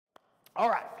All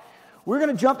right, we're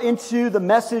going to jump into the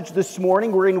message this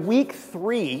morning. We're in week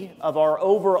 3 of our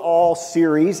overall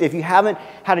series. If you haven't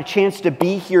had a chance to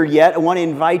be here yet, I want to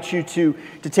invite you to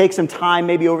take some time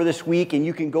maybe over this week, and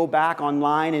you can go back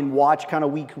online and watch kind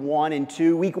of week 1 and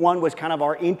 2. Week 1 was kind of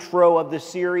our intro of the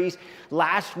series.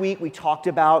 Last week we talked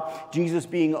about Jesus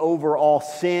being over all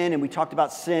sin, and we talked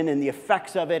about sin and the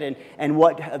effects of it and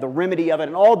what the remedy of it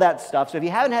and all that stuff. So if you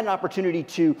haven't had an opportunity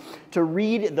to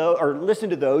read those or listen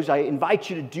to those, I invite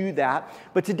you to do that.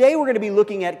 But today we're going to be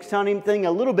looking at something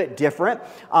a little bit different,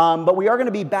 but we are going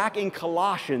to be back in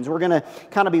Colossians. We're going to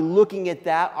kind of be looking at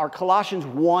that. Our Colossians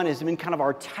 1 has been kind of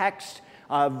our text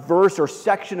verse or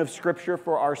section of Scripture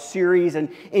for our series. And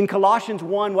in Colossians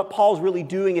 1, what Paul's really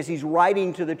doing is he's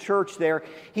writing to the church there.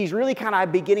 He's really kind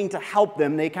of beginning to help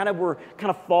them. They kind of were kind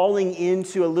of falling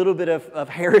into a little bit of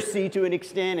heresy to an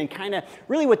extent, and kind of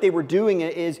really what they were doing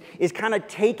is kind of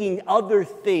taking other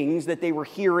things that they were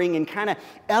hearing and kind of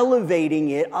elevating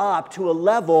it up to a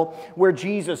level where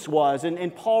Jesus was.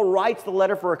 And Paul writes the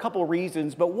letter for a couple of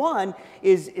reasons, but one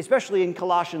is, especially in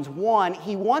Colossians 1,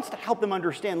 he wants to help them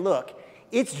understand, look,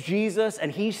 it's Jesus, and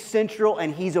He's central,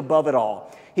 and He's above it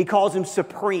all. He calls Him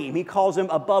supreme. He calls Him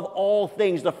above all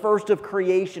things, the first of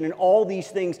creation, and all these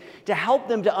things to help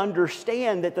them to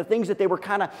understand that the things that they were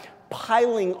kind of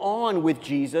piling on with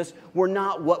Jesus were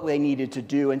not what they needed to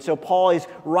do. And so Paul is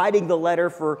writing the letter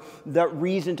for the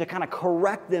reason to kind of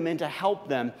correct them and to help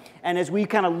them. And as we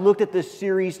kind of looked at this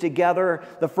series together,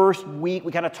 the first week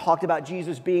we kind of talked about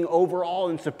Jesus being over all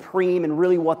and supreme and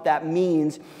really what that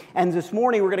means. And this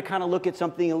morning we're going to kind of look at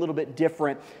something a little bit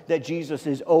different that Jesus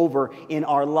is over in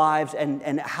our lives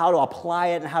and how to apply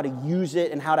it and how to use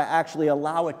it and how to actually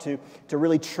allow it to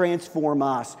really transform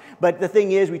us. But the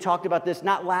thing is, we talked about this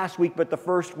not last week, but the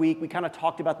first week. We kind of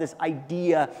talked about this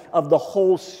idea of the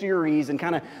whole series and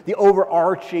kind of the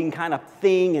overarching kind of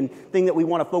thing that we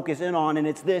want to focus in on. And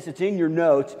it's this, it's in your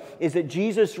notes, is that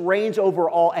Jesus reigns over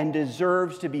all and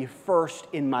deserves to be first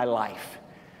in my life.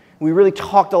 We really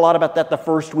talked a lot about that the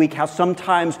first week, how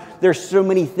sometimes there's so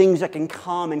many things that can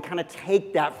come and kind of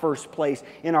take that first place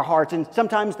in our hearts. And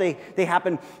sometimes they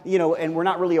happen, and we're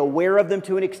not really aware of them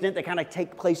to an extent. They kind of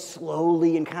take place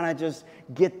slowly and kind of just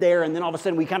get there. And then all of a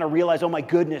sudden we kind of realize, oh my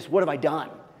goodness, what have I done?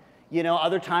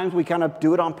 Other times we kind of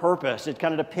do it on purpose. It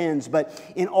kind of depends. But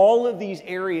in all of these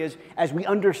areas, as we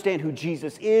understand who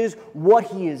Jesus is, what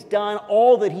He has done,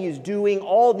 all that He is doing,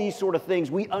 all these sort of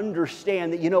things, we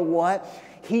understand that, you know what?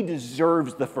 He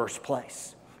deserves the first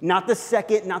place. Not the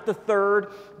second, not the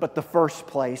third, but the first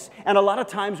place. And a lot of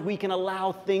times we can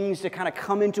allow things to kind of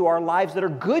come into our lives that are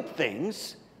good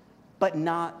things, but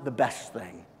not the best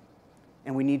thing.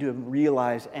 And we need to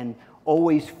realize and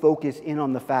always focus in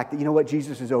on the fact that, you know what,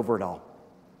 Jesus is over it all.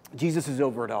 Jesus is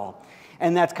over it all.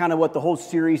 And that's kind of what the whole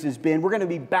series has been. We're going to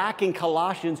be back in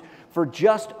Colossians for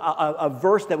just a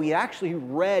verse that we actually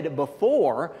read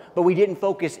before, but we didn't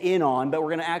focus in on. But we're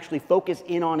going to actually focus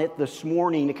in on it this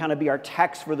morning to kind of be our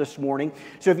text for this morning.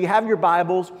 So if you have your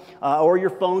Bibles or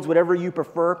your phones, whatever you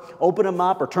prefer, open them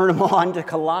up or turn them on to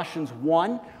Colossians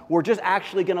 1. We're just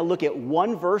actually going to look at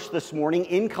one verse this morning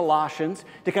in Colossians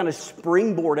to kind of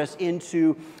springboard us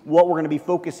into what we're going to be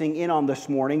focusing in on this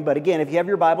morning. But again, if you have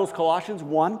your Bibles, Colossians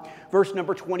 1, verse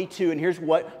number 22, and here's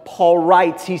what Paul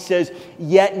writes. He says,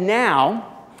 "Yet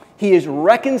now He has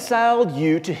reconciled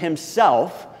you to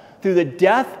Himself through the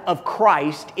death of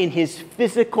Christ in His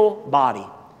physical body.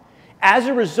 As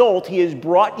a result, He has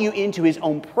brought you into His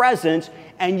own presence,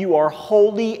 and you are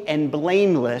holy and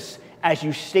blameless as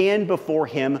you stand before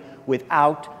Him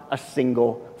without a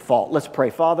single fault." Let's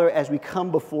pray. Father, as we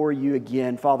come before You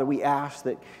again, Father, we ask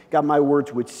that, God, my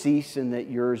words would cease and that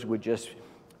Yours would just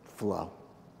flow.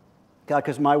 God,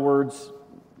 because my words,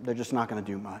 they're just not going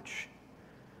to do much.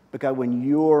 But God, when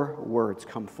Your words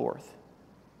come forth,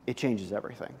 it changes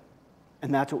everything.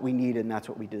 And that's what we need and that's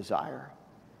what we desire.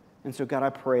 And so, God, I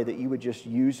pray that You would just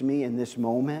use me in this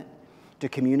moment to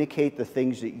communicate the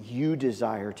things that You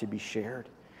desire to be shared.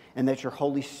 And that Your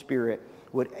Holy Spirit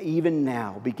would even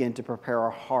now begin to prepare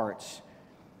our hearts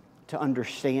to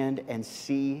understand and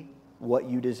see what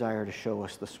You desire to show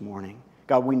us this morning.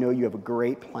 God, we know You have a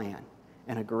great plan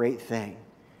and a great thing.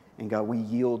 And God, we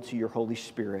yield to Your Holy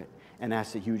Spirit and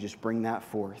ask that You would just bring that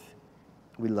forth.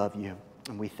 We love You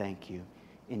and we thank You.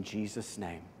 In Jesus'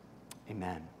 name,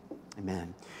 amen.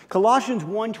 Amen. Colossians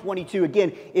 1:22,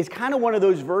 again, is kind of one of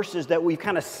those verses that we've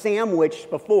kind of sandwiched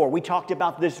before. We talked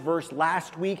about this verse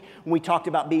last week when we talked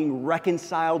about being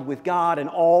reconciled with God and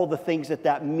all the things that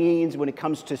that means when it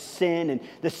comes to sin and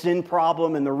the sin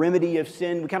problem and the remedy of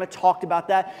sin. We kind of talked about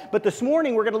that. But this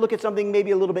morning, we're going to look at something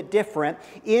maybe a little bit different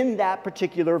in that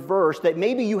particular verse that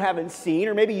maybe you haven't seen,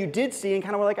 or maybe you did see and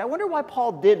kind of were like, I wonder why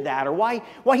Paul did that, or why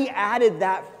he added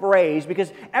that phrase,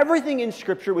 because everything in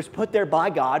Scripture was put there by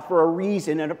God for a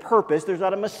reason and a purpose. There's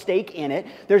not a mistake in it.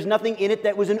 There's nothing in it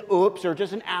that was an oops or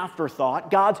just an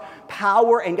afterthought. God's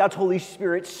power and God's Holy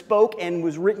Spirit spoke and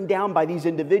was written down by these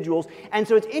individuals. And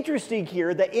so it's interesting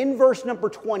here that in verse number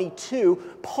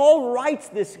 22, Paul writes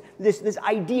this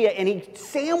idea, and he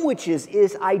sandwiches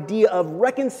this idea of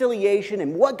reconciliation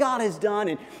and what God has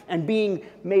done and being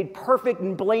made perfect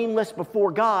and blameless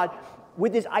before God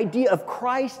with this idea of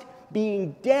Christ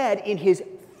being dead in his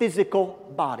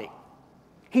physical body.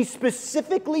 He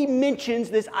specifically mentions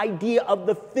this idea of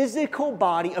the physical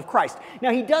body of Christ.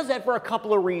 Now, he does that for a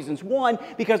couple of reasons. One,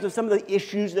 because of some of the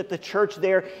issues that the church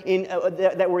there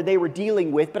they were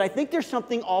dealing with. But I think there's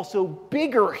something also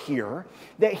bigger here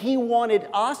that he wanted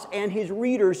us and his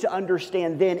readers to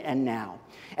understand then and now.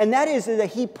 And that is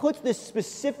that he puts this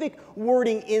specific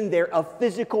wording in there of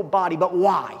physical body. But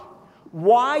why?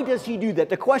 Why does he do that?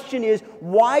 The question is,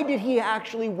 why did he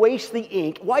actually waste the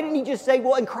ink? Why didn't he just say,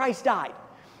 well, and Christ died?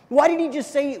 Why did he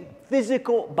just say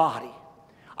physical body?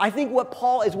 I think what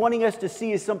Paul is wanting us to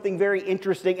see is something very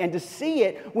interesting. And to see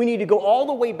it, we need to go all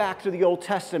the way back to the Old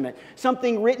Testament.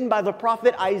 Something written by the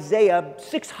prophet Isaiah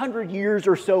 600 years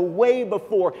or so, way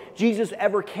before Jesus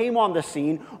ever came on the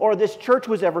scene, or this church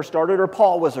was ever started, or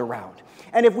Paul was around.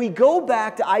 And if we go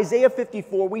back to Isaiah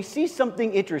 54, we see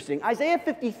something interesting. Isaiah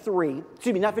 53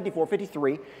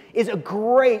 is a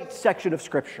great section of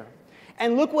Scripture.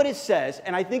 And look what it says,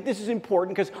 and I think this is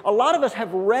important because a lot of us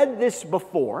have read this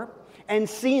before and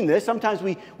seen this. Sometimes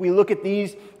we look at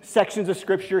these sections of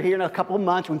Scripture here in a couple of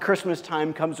months when Christmas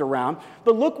time comes around.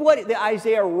 But look what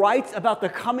Isaiah writes about the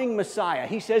coming Messiah.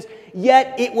 He says,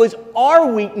 yet it was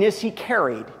our weakness he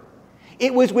carried.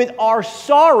 It was with our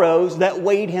sorrows that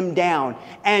weighed him down.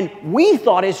 And we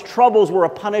thought his troubles were a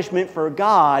punishment for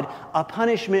God, a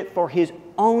punishment for his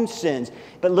own sins.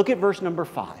 But look at verse number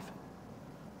 5.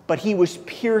 But he was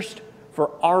pierced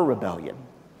for our rebellion,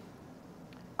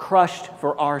 crushed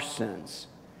for our sins.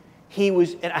 He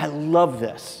was, and I love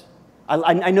this.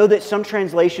 I know that some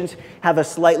translations have a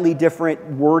slightly different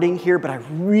wording here, but I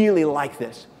really like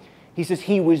this. He says,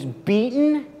 he was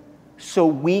beaten so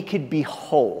we could be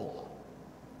whole.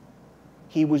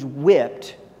 He was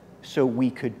whipped so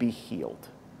we could be healed.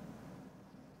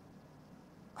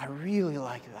 I really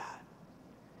like that.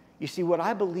 You see, what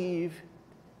I believe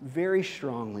very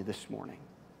strongly this morning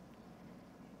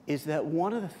is that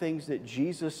one of the things that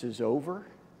Jesus is over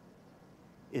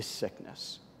is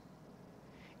sickness.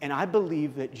 And I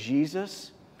believe that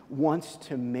Jesus wants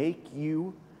to make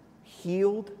you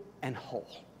healed and whole.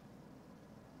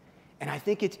 And I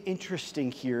think it's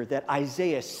interesting here that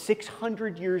Isaiah,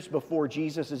 600 years before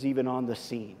Jesus is even on the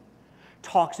scene,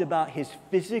 talks about his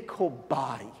physical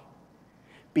body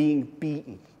being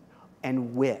beaten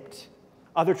and whipped.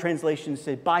 Other translations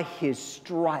say, by his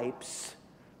stripes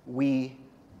we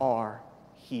are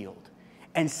healed.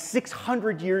 And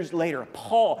 600 years later,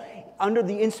 Paul, under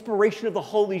the inspiration of the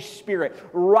Holy Spirit,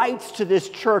 writes to this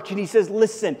church and he says,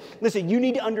 listen, you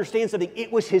need to understand something.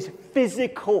 It was his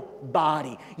physical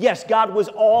body. Yes, God was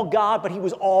all God, but he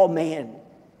was all man.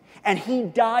 And he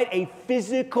died a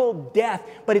physical death.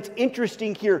 But it's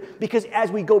interesting here because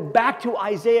as we go back to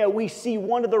Isaiah, we see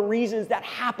one of the reasons that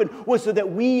happened was so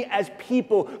that we as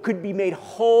people could be made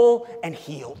whole and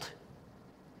healed.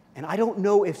 And I don't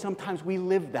know if sometimes we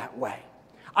live that way.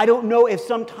 I don't know if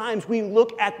sometimes we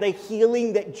look at the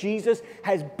healing that Jesus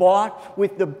has bought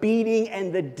with the beating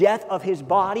and the death of his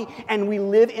body, and we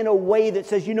live in a way that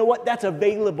says, you know what, that's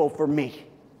available for me.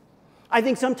 I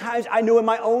think sometimes I know in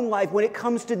my own life when it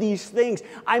comes to these things,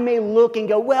 I may look and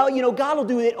go, well, you know, God will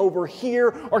do it over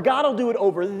here, or God will do it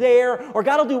over there, or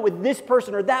God will do it with this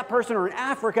person or that person or in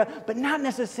Africa, but not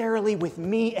necessarily with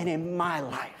me and in my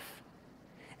life.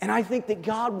 And I think that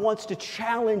God wants to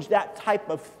challenge that type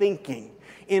of thinking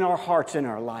in our hearts and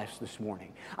our lives this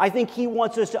morning. I think he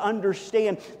wants us to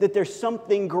understand that there's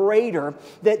something greater,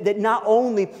 that not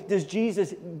only does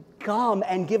Jesus come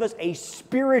and give us a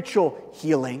spiritual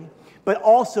healing, but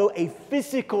also a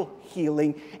physical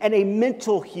healing and a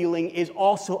mental healing is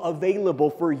also available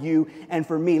for you and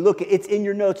for me. Look, it's in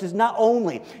your notes. It's not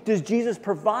only does Jesus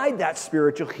provide that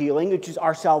spiritual healing, which is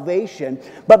our salvation,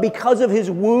 but because of his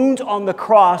wounds on the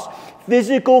cross,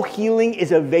 physical healing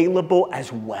is available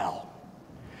as well.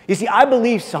 You see, I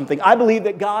believe something. I believe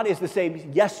that God is the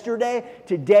same yesterday,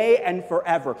 today, and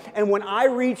forever. And when I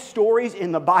read stories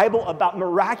in the Bible about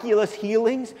miraculous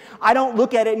healings, I don't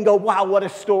look at it and go, wow, what a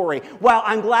story. Wow,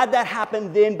 I'm glad that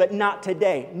happened then, but not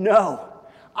today. No.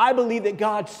 I believe that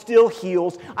God still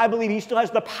heals. I believe He still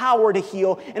has the power to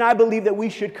heal. And I believe that we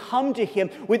should come to Him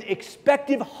with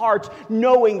expectant hearts,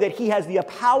 knowing that He has the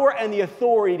power and the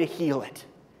authority to heal it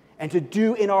and to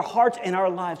do in our hearts and our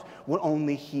lives what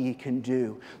only He can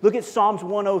do. Look at Psalms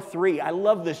 103. I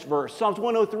love this verse. Psalms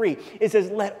 103, it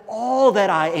says, let all that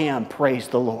I am praise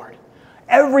the Lord.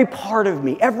 Every part of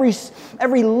me, every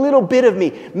little bit of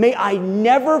me, may I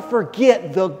never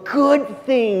forget the good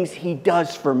things He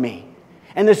does for me.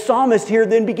 And the psalmist here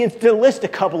then begins to list a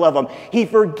couple of them. He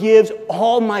forgives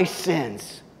all my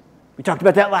sins. We talked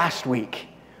about that last week.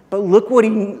 But look what he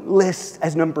lists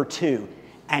as number 2.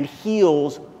 And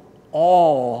heals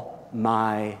all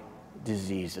my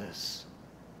diseases.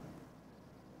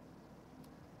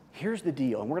 Here's the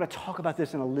deal. And we're going to talk about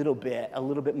this in a little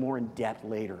bit more in depth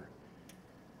later.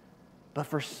 But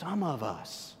for some of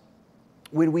us,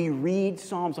 when we read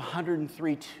Psalms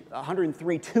 103,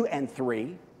 2 and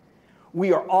 3,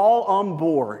 we are all on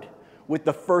board with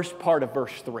the first part of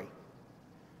verse 3.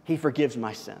 He forgives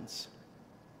my sins.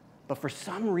 But for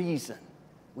some reason,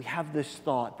 we have this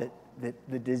thought that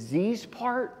the disease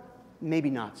part, maybe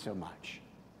not so much.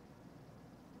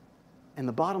 And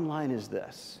the bottom line is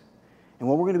this, and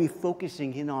what we're going to be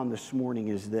focusing in on this morning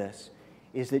is this,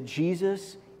 is that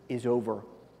Jesus is over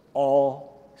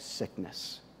all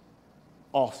sickness.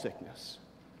 All sickness.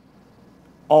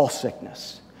 All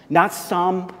sickness. Not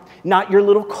some, not your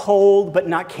little cold, but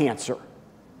not cancer.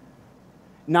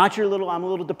 Not your little, I'm a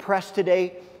little depressed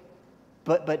today,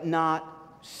 but not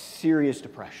serious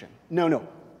depression. No.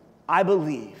 I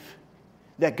believe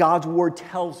that God's Word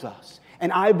tells us,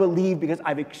 and I believe because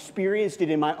I've experienced it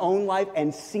in my own life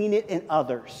and seen it in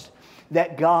others,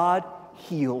 that God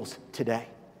heals today.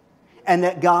 And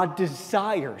that God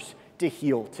desires to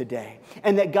heal today.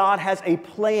 And that God has a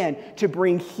plan to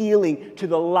bring healing to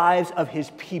the lives of His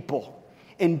people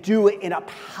and do it in a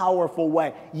powerful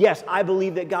way. Yes, I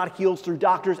believe that God heals through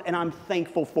doctors, and I'm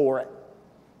thankful for it.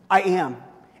 I am.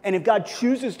 And if God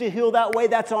chooses to heal that way,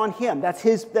 that's on Him. That's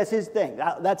His thing.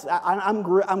 I'm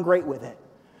great with it.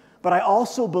 But I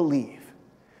also believe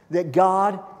that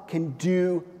God can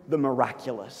do the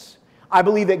miraculous. I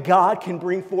believe that God can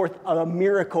bring forth a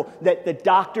miracle that the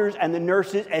doctors and the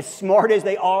nurses, as smart as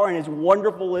they are and as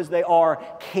wonderful as they are,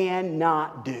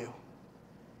 cannot do.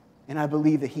 And I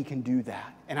believe that He can do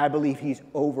that. And I believe He's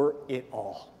over it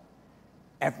all.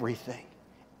 Everything.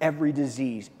 Every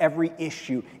disease, every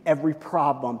issue, every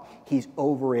problem, He's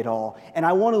over it all. And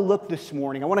I want to look this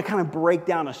morning, I want to kind of break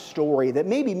down a story that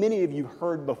maybe many of you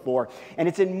heard before. And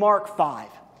it's in Mark 5.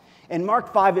 And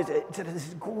Mark 5 is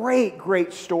this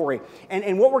great story.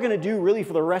 And what we're going to do really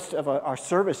for the rest of our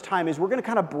service time is we're going to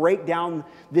kind of break down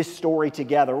this story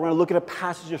together. We're going to look at a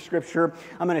passage of Scripture.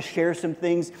 I'm going to share some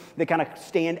things that kind of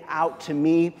stand out to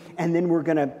me. And then we're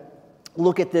going to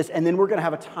look at this, and then we're going to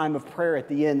have a time of prayer at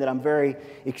the end that I'm very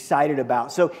excited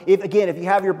about. So if you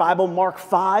have your Bible, Mark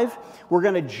 5, we're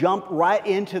going to jump right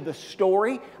into the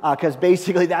story because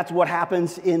basically that's what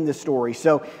happens in the story.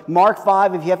 So Mark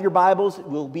 5, if you have your Bibles,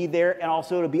 will be there, and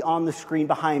also it'll be on the screen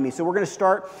behind me. So we're going to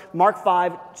start Mark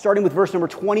 5, starting with verse number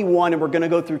 21, and we're going to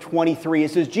go through 23.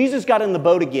 It says, Jesus got in the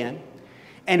boat again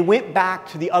and went back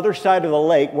to the other side of the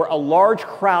lake where a large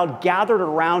crowd gathered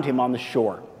around him on the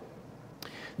shore.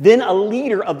 Then a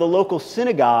leader of the local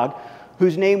synagogue,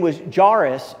 whose name was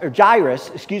Jairus,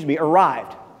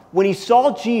 arrived. When he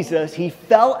saw Jesus, he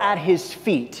fell at His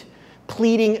feet,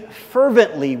 pleading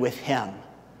fervently with Him.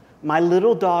 "My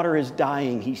little daughter is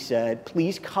dying," he said.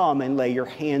 "Please come and lay your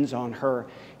hands on her.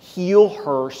 Heal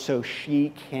her so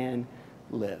she can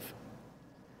live."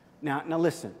 Now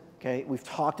listen, okay? We've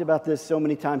talked about this so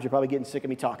many times, you're probably getting sick of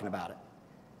me talking about it,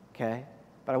 okay?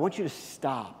 But I want you to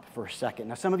stop for a second.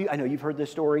 Now, some of you, I know you've heard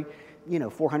this story,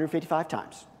 455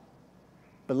 times.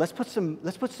 But let's put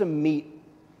some meat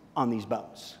on these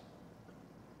bones.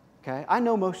 Okay? I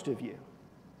know most of you.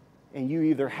 And you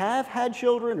either have had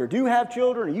children or do have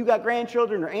children, or you got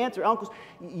grandchildren or aunts or uncles.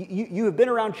 You have been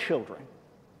around children.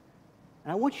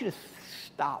 And I want you to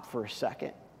stop for a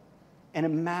second and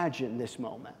imagine this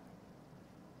moment.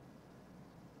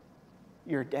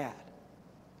 You're a dad.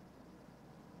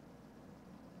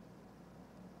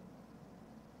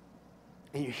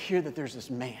 And you hear that there's this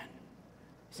man.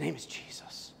 His name is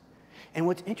Jesus. And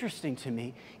what's interesting to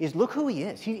me is look who he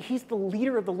is. He's the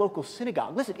leader of the local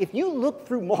synagogue. Listen, if you look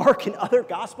through Mark and other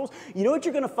Gospels, you know what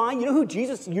you're going to find? You know who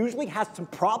Jesus usually has some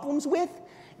problems with?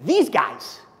 These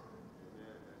guys.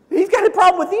 He's got a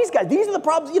problem with these guys. These are the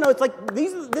problems, it's like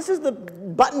this is the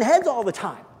button heads all the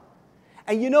time.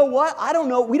 And you know what? I don't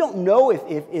know. We don't know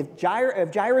if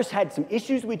Jairus had some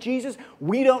issues with Jesus.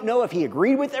 We don't know if he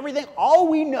agreed with everything. All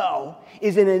we know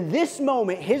is that in this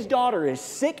moment, his daughter is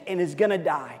sick and is going to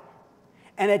die.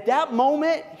 And at that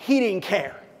moment, he didn't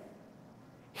care.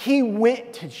 He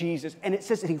went to Jesus, and it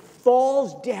says that he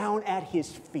falls down at his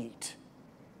feet.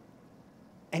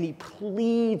 And he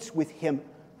pleads with him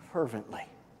fervently.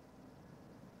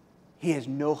 He has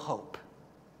no hope.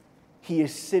 He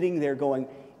is sitting there going,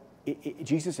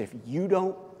 Jesus, if you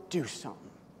don't do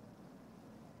something,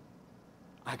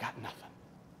 I got nothing.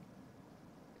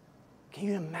 Can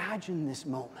you imagine this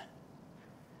moment?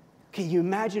 Can you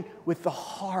imagine with the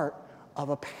heart of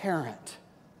a parent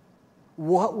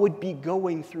what would be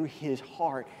going through his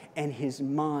heart and his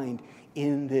mind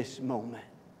in this moment?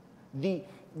 The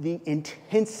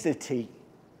intensity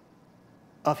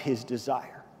of his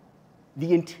desire,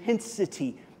 the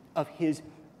intensity of his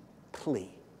plea.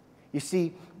 You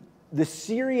see, the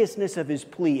seriousness of his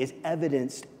plea is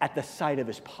evidenced at the sight of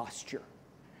his posture.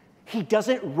 He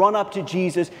doesn't run up to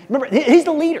Jesus. Remember, he's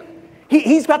the leader.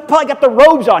 He's probably got the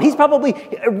robes on. He's probably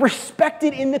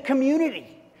respected in the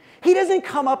community. He doesn't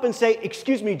come up and say,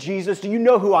 "Excuse me, Jesus, do you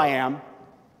know who I am?"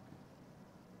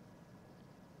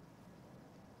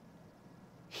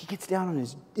 He gets down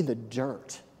in the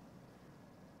dirt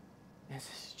and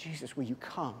says, "Jesus, will you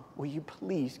come? Will you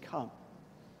please come?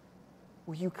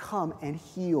 Will you come and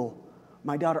heal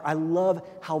my daughter?" I love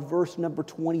how verse number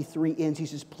 23 ends. He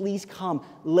says, "Please come,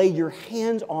 lay your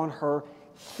hands on her,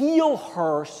 heal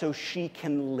her so she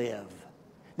can live."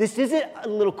 This isn't a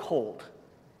little cold.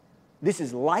 This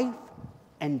is life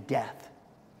and death.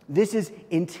 This is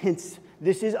intense.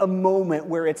 This is a moment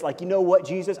where it's like, you know what,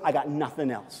 Jesus, I got nothing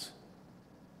else.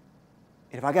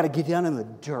 And if I got to get down in the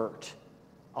dirt,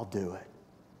 I'll do it.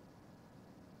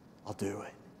 I'll do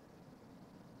it.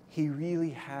 He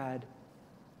really had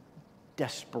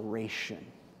desperation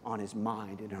on his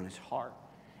mind and on his heart.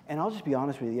 And I'll just be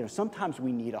honest with you, sometimes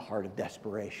we need a heart of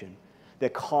desperation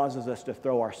that causes us to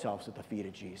throw ourselves at the feet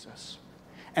of Jesus.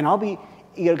 And I'll be,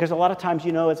 because a lot of times,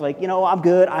 it's like, I'm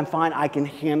good, I'm fine, I can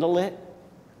handle it.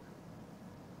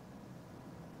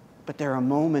 But there are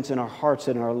moments in our hearts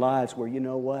and in our lives where, you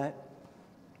know what?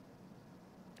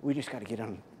 We just got to get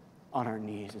on our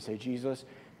knees and say, Jesus,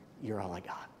 you're all I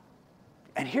got.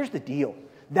 And here's the deal.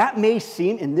 That may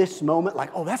seem in this moment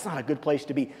like, oh, that's not a good place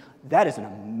to be. That is an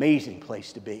amazing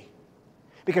place to be.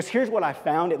 Because here's what I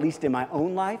found, at least in my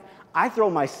own life. I throw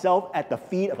myself at the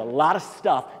feet of a lot of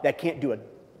stuff that can't do a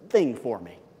thing for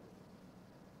me.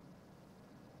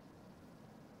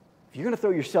 If you're going to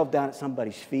throw yourself down at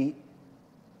somebody's feet,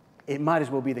 it might as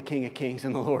well be the King of Kings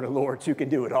and the Lord of Lords who can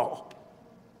do it all.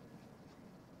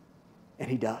 And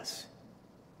he does,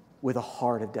 with a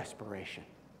heart of desperation.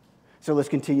 So let's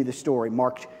continue the story.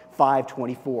 Mark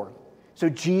 5:24. So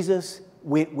Jesus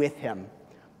went with him,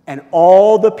 and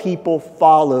all the people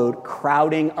followed,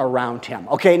 crowding around him.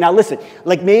 Okay, now listen,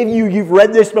 like maybe you've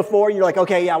read this before, and you're like,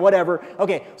 okay, yeah, whatever.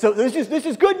 Okay, so this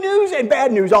is good news and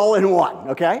bad news all in one,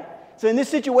 okay? So in this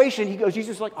situation,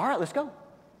 Jesus is like, all right, let's go.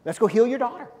 Let's go heal your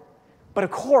daughter. But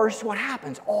of course, what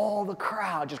happens? All the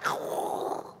crowd just...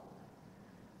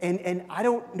 And I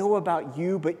don't know about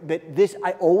you, but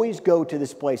I always go to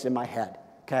this place in my head,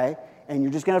 okay? And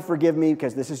you're just going to forgive me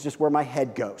because this is just where my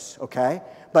head goes, okay?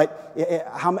 But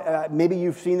maybe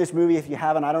you've seen this movie. If you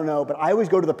haven't, I don't know. But I always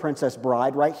go to The Princess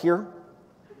Bride right here,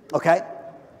 okay?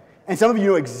 And some of you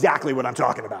know exactly what I'm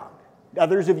talking about.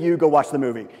 Others of you go watch the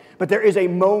movie. But there is a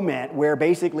moment where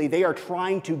basically they are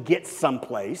trying to get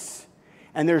someplace,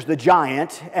 and there's the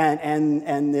giant and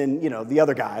then, the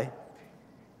other guy,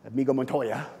 Amigo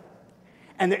Montoya.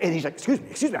 And he's like, excuse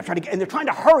me, I'm trying to get, and they're trying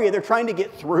to hurry, they're trying to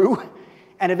get through.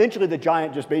 And eventually the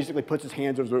giant just basically puts his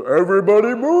hands over,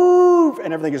 everybody move,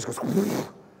 and everything just goes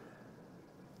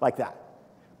like that.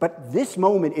 But this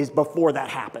moment is before that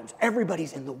happens.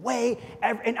 Everybody's in the way,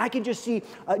 and I can just see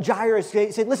Jairus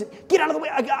say, listen, get out of the way,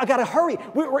 I got to hurry.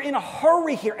 We're in a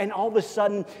hurry here. And all of a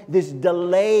sudden, this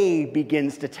delay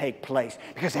begins to take place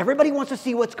because everybody wants to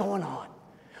see what's going on.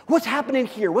 What's happening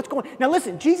here? What's going on? Now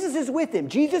listen, Jesus is with him.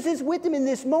 Jesus is with him in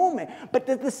this moment. But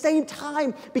at the same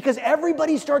time, because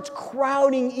everybody starts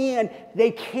crowding in,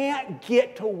 they can't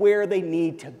get to where they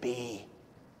need to be.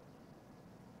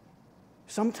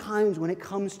 Sometimes when it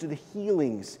comes to the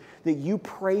healings that you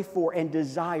pray for and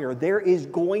desire, there is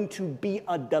going to be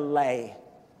a delay.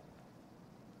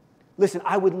 Listen,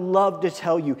 I would love to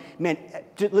tell you, man,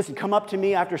 listen, come up to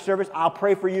me after service. I'll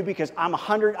pray for you because I'm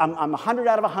 100 out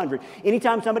of 100.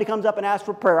 Anytime somebody comes up and asks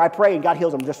for prayer, I pray and God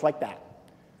heals them just like that.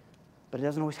 But it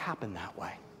doesn't always happen that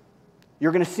way.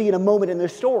 You're going to see in a moment in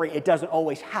this story, it doesn't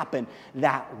always happen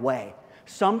that way.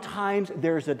 Sometimes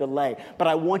there's a delay. But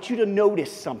I want you to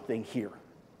notice something here.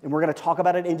 And we're going to talk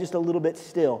about it in just a little bit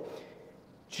still.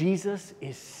 Jesus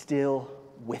is still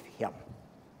with him.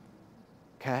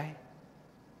 Okay?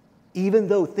 Even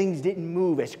though things didn't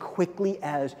move as quickly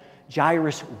as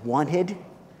Jairus wanted,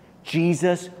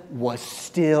 Jesus was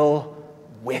still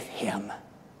with him.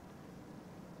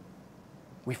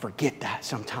 We forget that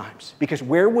sometimes. Because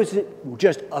where was it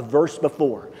just a verse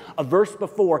before? A verse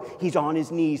before, he's on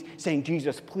his knees saying,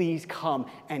 Jesus, please come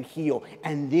and heal.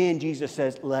 And then Jesus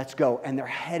says, let's go. And they're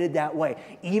headed that way.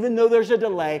 Even though there's a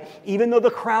delay, even though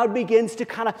the crowd begins to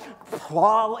kind of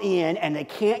fall in and they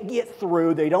can't get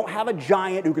through, they don't have a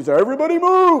giant who can say, everybody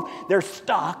move. They're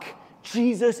stuck.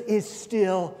 Jesus is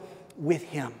still with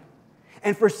him.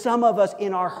 And for some of us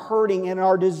in our hurting, in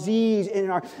our disease,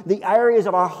 in the areas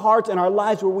of our hearts and our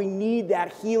lives where we need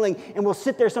that healing, and we'll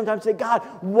sit there sometimes and say, God,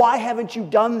 why haven't you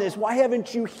done this? Why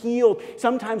haven't you healed?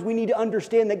 Sometimes we need to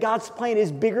understand that God's plan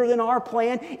is bigger than our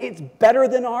plan. It's better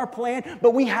than our plan,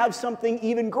 but we have something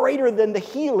even greater than the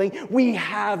healing. We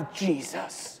have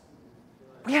Jesus.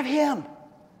 We have him.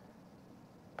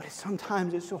 But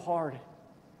sometimes it's so hard.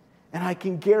 And I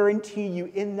can guarantee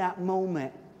you in that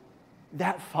moment,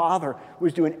 that father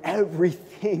was doing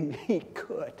everything he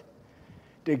could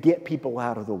to get people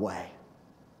out of the way.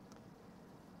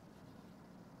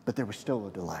 But there was still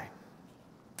a delay.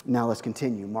 Now let's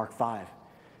continue. Mark 5,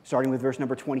 starting with verse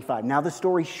number 25. Now the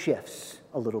story shifts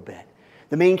a little bit.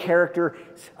 The main character,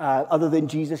 other than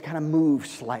Jesus, kind of moves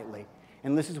slightly.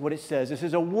 And this is what it says. This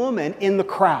is a woman in the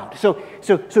crowd. So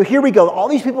here we go. All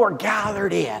these people are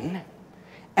gathered in,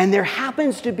 and there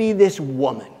happens to be this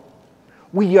woman.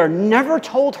 We are never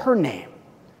told her name,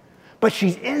 but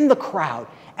she's in the crowd,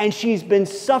 and she's been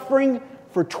suffering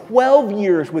for 12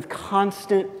 years with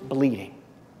constant bleeding.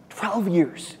 12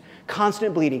 years,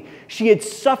 constant bleeding. She had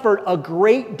suffered a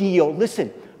great deal,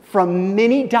 listen, from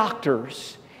many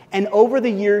doctors, and over the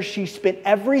years she spent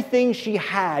everything she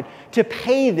had to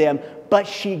pay them, but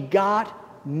she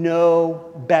got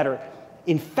no better.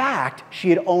 In fact,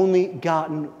 she had only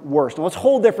gotten worse. Now let's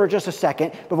hold there for just a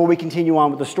second before we continue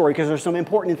on with the story, because there's some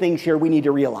important things here we need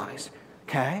to realize.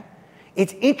 Okay?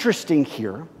 It's interesting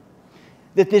here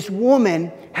that this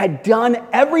woman had done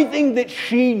everything that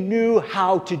she knew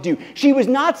how to do. She was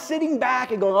not sitting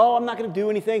back and going, oh, I'm not going to do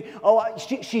anything.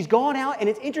 She's gone out, and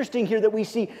it's interesting here that we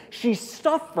see she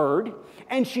suffered,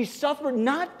 and she suffered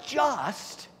not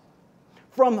just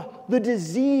from the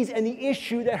disease and the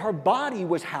issue that her body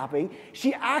was having.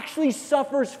 She actually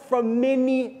suffers from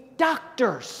many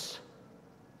doctors.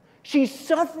 She's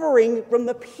suffering from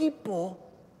the people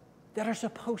that are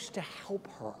supposed to help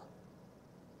her.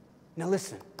 Now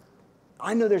listen,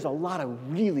 I know there's a lot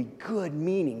of really good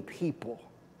meaning people,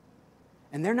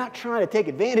 and they're not trying to take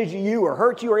advantage of you or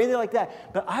hurt you or anything like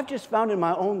that, but I've just found in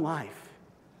my own life,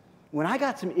 when I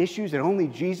got some issues that only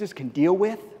Jesus can deal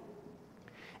with,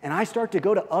 and I start to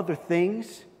go to other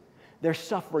things, there's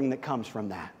suffering that comes from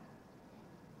that.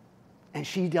 And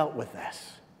she dealt with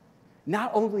this. Not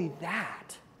only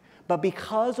that, but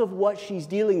because of what she's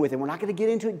dealing with, and we're not going to get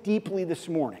into it deeply this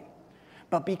morning,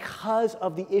 but because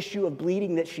of the issue of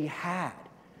bleeding that she had.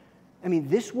 I mean,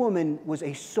 this woman was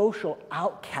a social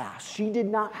outcast. She did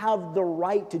not have the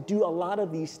right to do a lot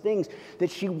of these things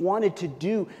that she wanted to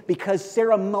do because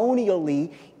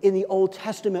ceremonially in the Old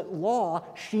Testament law,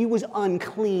 she was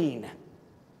unclean.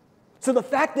 So the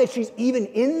fact that she's even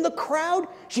in the crowd,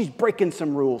 she's breaking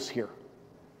some rules here.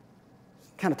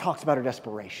 Kind of talks about her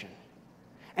desperation.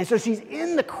 And so she's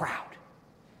in the crowd,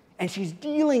 and she's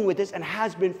dealing with this and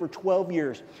has been for 12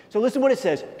 years. So listen what it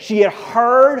says. She had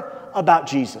heard about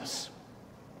Jesus.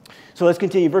 So let's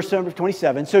continue. Verse number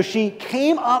 27. So she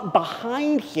came up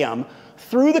behind him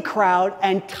through the crowd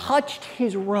and touched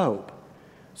his robe.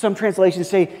 Some translations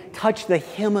say, touched the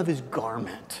hem of his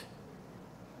garment.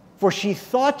 For she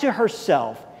thought to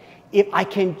herself, if I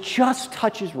can just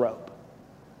touch his robe,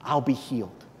 I'll be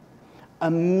healed.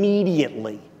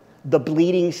 Immediately, the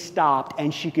bleeding stopped,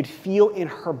 and she could feel in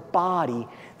her body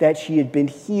that she had been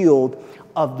healed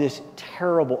of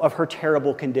her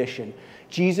terrible condition.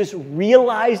 Jesus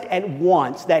realized at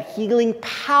once that healing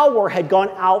power had gone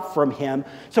out from him,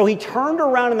 so he turned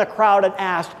around in the crowd and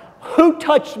asked, who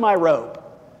touched my robe?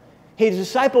 His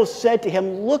disciples said to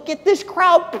him, look at this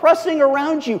crowd pressing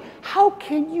around you. How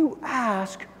can you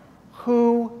ask,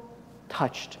 who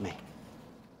touched me?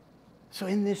 So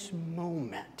in this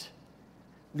moment,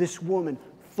 this woman,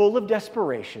 full of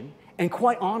desperation, and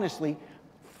quite honestly,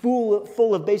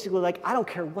 full of basically like, I don't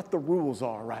care what the rules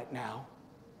are right now.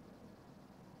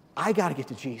 I got to get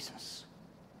to Jesus.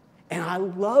 And I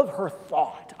love her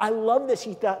thought. I love that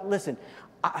she thought, listen,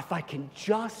 if I can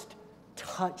just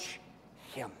touch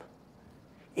him,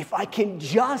 if I can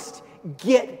just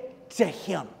get to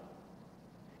him.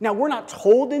 Now, we're not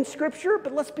told in Scripture,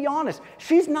 but let's be honest.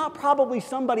 She's not probably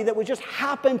somebody that would just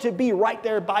happen to be right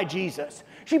there by Jesus.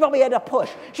 She probably had to push.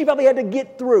 She probably had to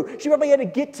get through. She probably had to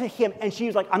get to him. And she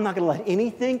was like, I'm not going to let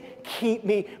anything keep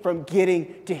me from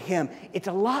getting to him. It's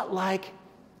a lot like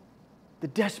the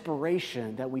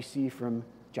desperation that we see from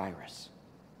Jairus.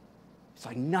 It's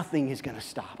like nothing is going to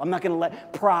stop. I'm not going to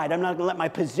let pride, I'm not going to let my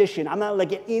position, I'm not going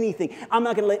to let anything, I'm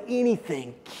not going to let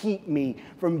anything keep me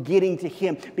from getting to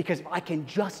him, because if I can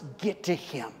just get to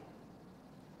him,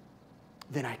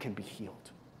 then I can be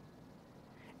healed.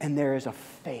 And there is a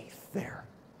faith there.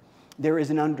 There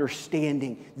is an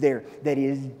understanding there that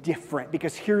is different,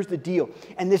 because here's the deal,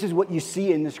 and this is what you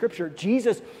see in the Scripture.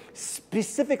 Jesus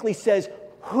specifically says,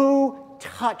 who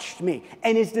touched me?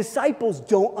 And his disciples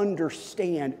don't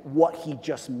understand what he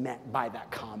just meant by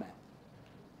that comment.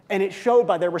 And it showed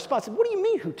by their response. What do you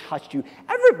mean, who touched you?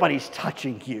 Everybody's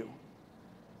touching you.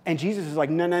 And Jesus is like,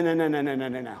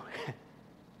 no.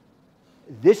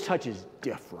 This touch is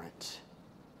different.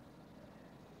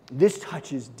 This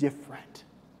touch is different.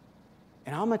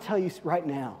 And I'm going to tell you right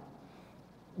now,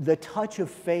 the touch of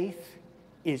faith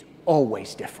is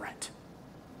always different.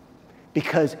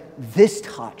 Because this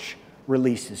touch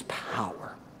releases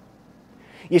power.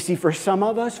 You see, for some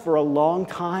of us, for a long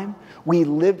time, we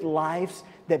lived lives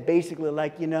that basically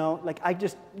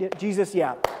Jesus,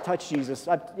 touch Jesus.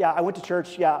 I went to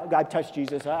church, I touched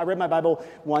Jesus. I read my Bible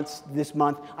once this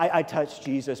month, I touched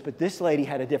Jesus. But this lady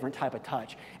had a different type of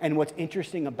touch. And what's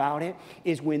interesting about it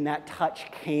is when that touch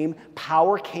came,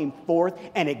 power came forth,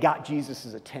 and it got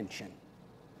Jesus' attention.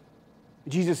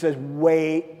 Jesus says,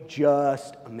 wait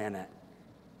just a minute.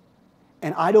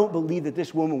 And I don't believe that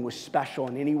this woman was special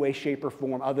in any way, shape, or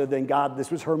form other than God, this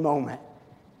was her moment.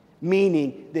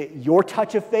 Meaning that your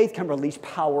touch of faith can release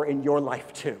power in your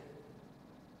life too.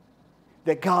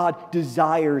 That God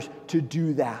desires to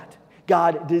do that.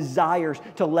 God desires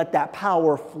to let that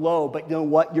power flow. But you know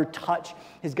what? Your touch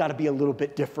has got to be a little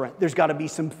bit different. There's got to be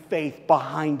some faith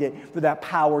behind it for that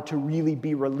power to really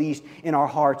be released in our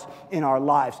hearts, in our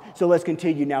lives. So let's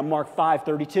continue now. Mark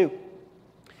 5:32.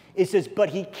 It says, but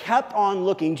he kept on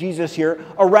looking, Jesus here,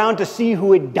 around to see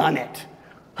who had done it.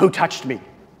 Who touched me?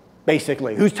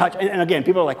 Basically, who's touched? And again,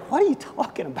 people are like, what are you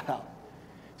talking about?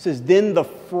 It says, then the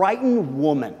frightened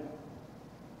woman,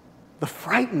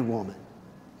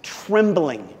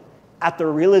 trembling at the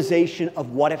realization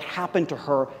of what had happened to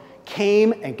her,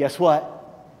 came, and guess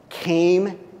what?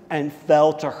 Came and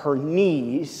fell to her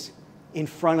knees in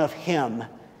front of him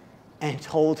and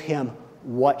told him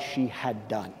what she had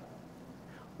done.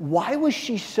 Why was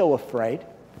she so afraid? Did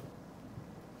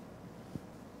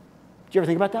you ever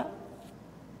think about that?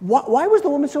 Why was the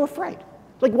woman so afraid?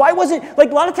 Like, why was it,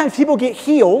 like a lot of times people get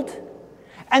healed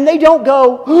and they don't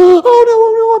go, oh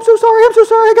no, I'm so sorry,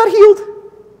 I got healed.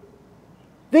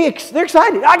 They're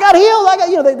excited. I got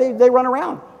healed. They run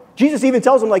around. Jesus even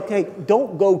tells them, like, hey,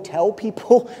 don't go tell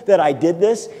people that I did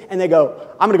this. And they go,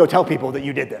 I'm going to go tell people that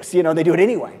you did this. They do it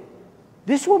anyway.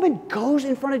 This woman goes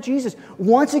in front of Jesus,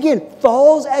 once again,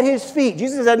 falls at his feet.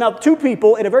 Jesus has had now two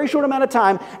people in a very short amount of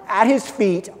time at his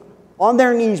feet, on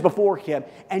their knees before him,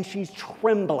 and she's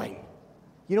trembling.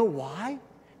 You know why?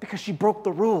 Because she broke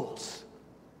the rules.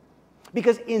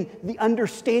 Because in the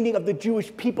understanding of the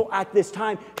Jewish people at this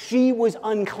time, she was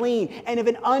unclean. And if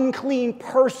an unclean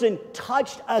person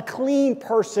touched a clean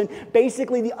person,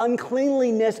 basically the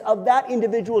uncleanliness of that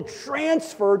individual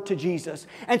transferred to Jesus.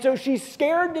 And so she's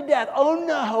scared to death. Oh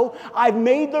no, I've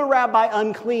made the rabbi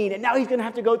unclean. And now he's going to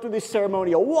have to go through these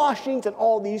ceremonial washings and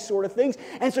all these sort of things.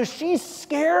 And so she's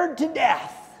scared to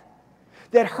death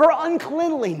that her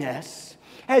uncleanliness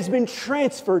has been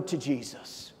transferred to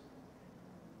Jesus.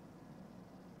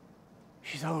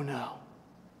 She's, oh no,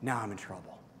 now I'm in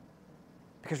trouble.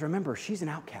 Because remember, she's an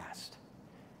outcast.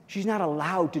 She's not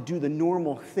allowed to do the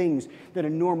normal things that a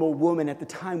normal woman at the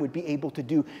time would be able to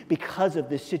do because of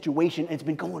this situation. And it's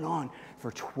been going on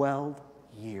for 12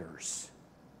 years.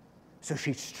 So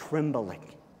she's trembling.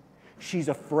 She's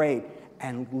afraid.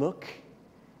 And look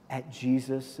at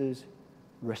Jesus'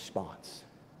 response.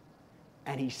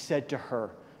 And he said to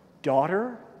her,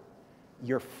 daughter,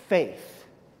 your faith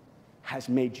has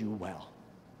made you well.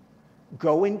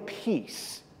 Go in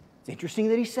peace. It's interesting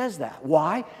that he says that.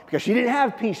 Why? Because she didn't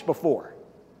have peace before.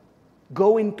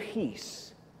 Go in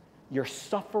peace. Your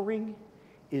suffering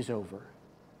is over.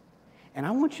 And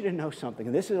I want you to know something,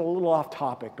 and this is a little off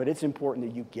topic, but it's important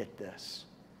that you get this.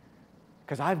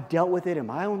 Because I've dealt with it in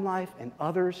my own life and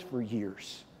others for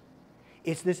years.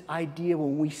 It's this idea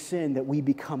when we sin that we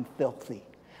become filthy.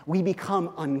 We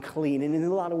become unclean, and in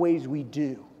a lot of ways we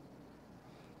do.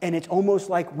 And it's almost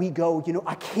like we go,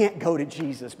 I can't go to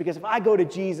Jesus, because if I go to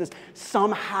Jesus,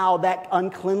 somehow that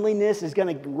uncleanliness is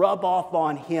going to rub off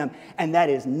on him, and that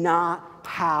is not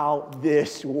how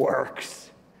this works.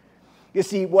 You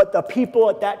see, what the people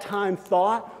at that time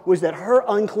thought was that her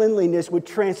uncleanliness would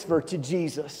transfer to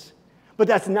Jesus. But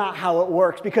that's not how it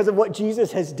works. Because of what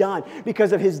Jesus has done,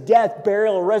 because of his death,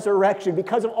 burial, resurrection,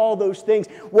 because of all those things,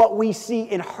 what we see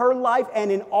in her life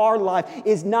and in our life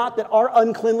is not that our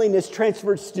uncleanliness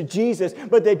transfers to Jesus,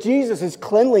 but that Jesus'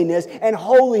 cleanliness and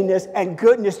holiness and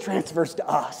goodness transfers to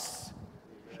us.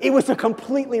 It was a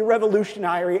completely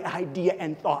revolutionary idea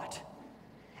and thought.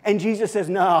 And Jesus says,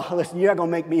 no, listen, you're not going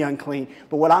to make me unclean,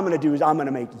 but what I'm going to do is I'm going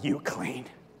to make you clean.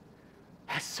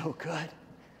 That's so good.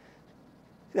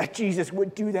 That Jesus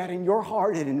would do that in your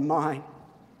heart and in mine.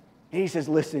 And he says,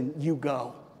 listen, you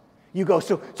go. You go.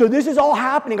 So this is all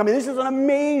happening. I mean, this is an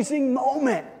amazing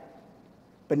moment.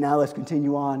 But now let's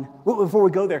continue on. Well, before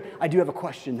we go there, I do have a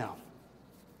question, though.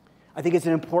 I think it's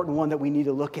an important one that we need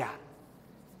to look at.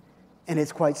 And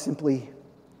it's quite simply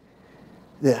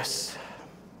this.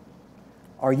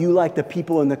 Are you like the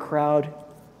people in the crowd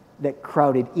that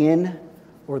crowded in,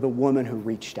 or the woman who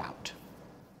reached out?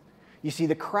 You see,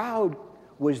 the crowd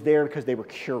was there because they were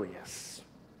curious.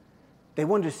 They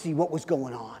wanted to see what was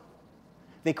going on.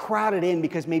 They crowded in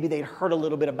because maybe they'd heard a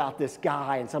little bit about this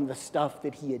guy and some of the stuff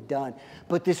that he had done.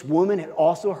 But this woman had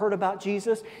also heard about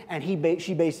Jesus, and she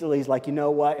basically is like, you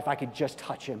know what? If I could just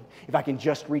touch him, if I can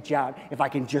just reach out, if I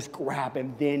can just grab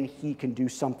him, then he can do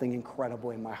something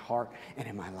incredible in my heart and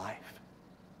in my life.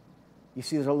 You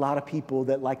see, there's a lot of people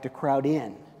that like to crowd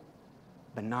in,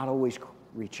 but not always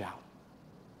reach out.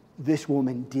 This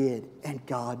woman did, and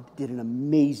God did an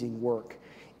amazing work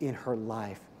in her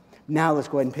life. Now let's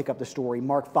go ahead and pick up the story.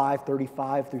 Mark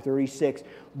 5:35 through 36.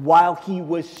 While he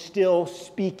was still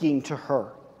speaking to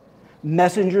her,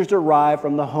 messengers arrived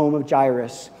from the home of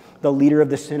Jairus, the leader of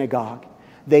the synagogue.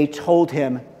 They told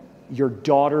him, your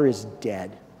daughter is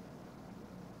dead.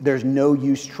 There's no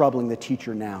use troubling the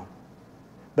teacher now.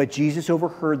 But Jesus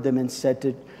overheard them and said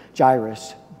to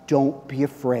Jairus, don't be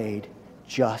afraid,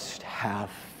 just have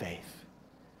faith.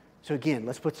 So again,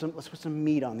 let's put some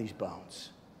meat on these bones.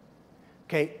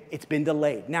 Okay, it's been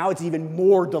delayed. Now it's even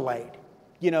more delayed.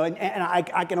 And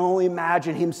I can only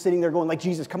imagine him sitting there going like,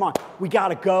 Jesus, come on, we got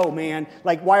to go, man.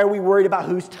 Like, why are we worried about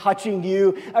who's touching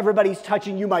you? Everybody's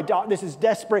touching you. My daughter, this is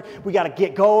desperate. We got to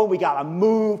get going. We got to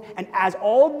move. And as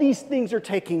all these things are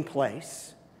taking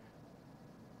place,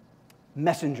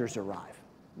 messengers arrive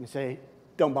and say,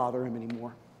 don't bother him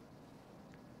anymore.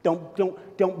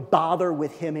 Don't bother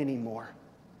with him anymore.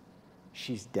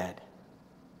 She's dead.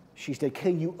 She's dead.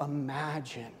 Can you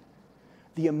imagine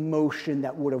the emotion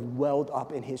that would have welled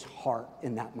up in his heart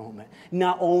in that moment?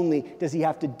 Not only does he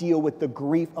have to deal with the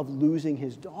grief of losing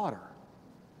his daughter,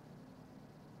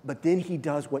 but then he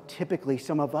does what typically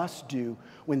some of us do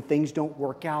when things don't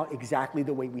work out exactly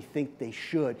the way we think they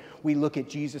should. We look at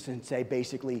Jesus and say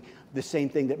basically the same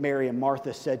thing that Mary and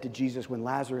Martha said to Jesus when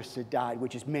Lazarus had died,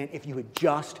 which is, man, if you had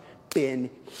just been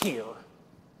here,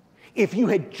 if you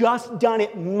had just done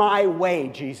it my way,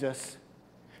 Jesus,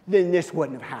 then this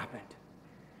wouldn't have happened.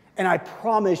 And I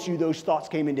promise you those thoughts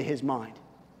came into his mind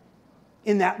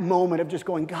in that moment of just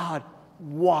going, God,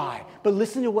 why? But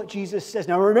listen to what Jesus says.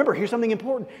 Now remember, here's something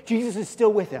important. Jesus is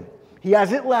still with him. He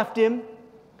hasn't left him.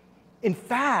 In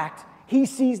fact, he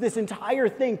sees this entire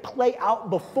thing play out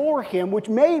before him, which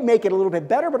may make it a little bit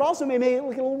better, but also may make it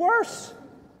look a little worse.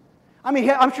 I mean,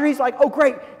 I'm sure he's like, oh,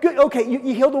 great, good, okay,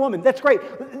 you healed the woman. That's great.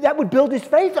 That would build his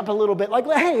faith up a little bit. Like,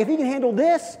 hey, if he can handle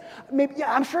this, maybe,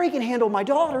 yeah, I'm sure he can handle my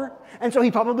daughter. And so he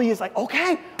probably is like,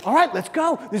 okay, all right, let's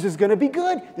go. This is going to be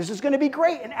good. This is going to be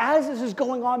great. And as this is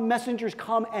going on, messengers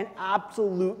come and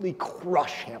absolutely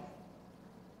crush him.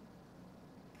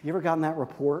 You ever gotten that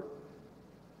report?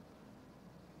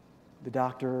 The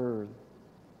doctor or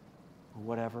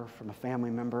whatever from a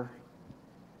family member?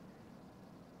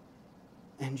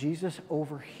 And Jesus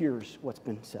overhears what's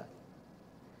been said.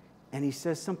 And he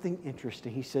says something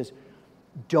interesting. He says,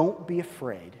 don't be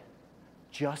afraid,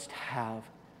 just have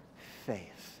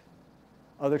faith.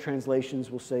 Other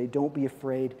translations will say, don't be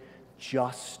afraid,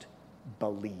 just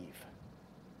believe.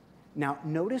 Now,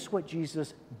 notice what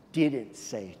Jesus didn't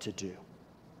say to do,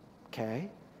 okay?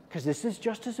 Because this is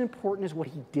just as important as what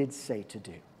he did say to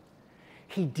do.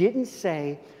 He didn't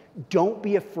say, don't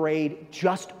be afraid,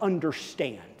 just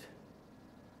understand.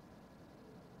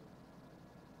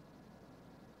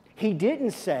 He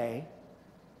didn't say,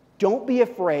 don't be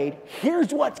afraid,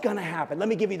 here's what's going to happen. Let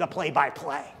me give you the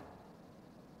play-by-play.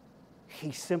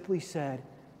 He simply said,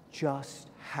 just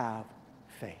have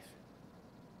faith.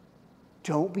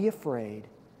 Don't be afraid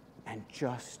and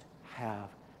just have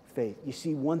faith. You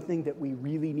see, one thing that we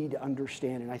really need to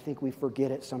understand, and I think we forget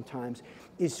it sometimes,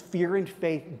 is fear and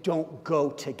faith don't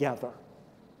go together.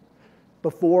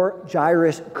 Before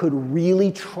Jairus could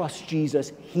really trust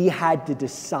Jesus, he had to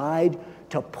decide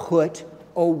to put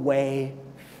away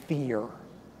fear.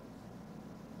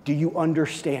 Do you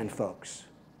understand, folks?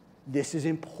 This is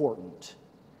important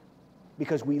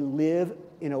because we live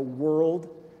in a world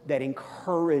that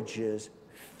encourages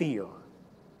fear.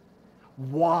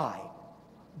 Why?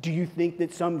 Do you think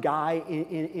that some guy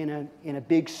in a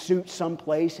big suit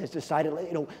someplace has decided,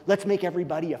 let's make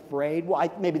everybody afraid?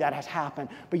 Well, maybe that has happened.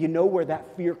 But you know where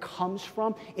that fear comes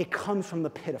from? It comes from the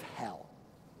pit of hell.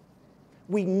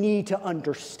 We need to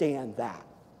understand that.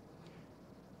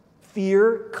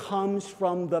 Fear comes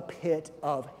from the pit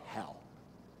of hell.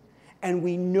 And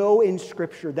we know in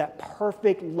Scripture that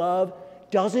perfect love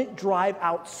doesn't drive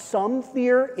out some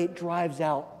fear, it drives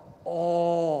out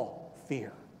all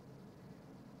fear.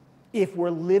 If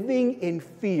we're living in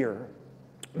fear,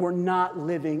 we're not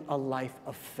living a life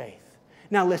of faith.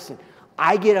 Now listen,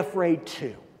 I get afraid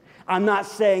too. I'm not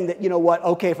saying that,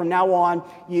 okay, from now on,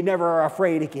 you never are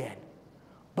afraid again.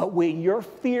 But when your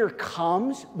fear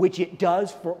comes, which it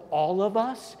does for all of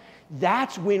us,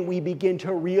 that's when we begin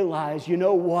to realize, you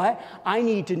know what? I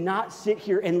need to not sit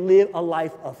here and live a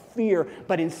life of fear,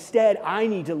 but instead I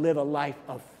need to live a life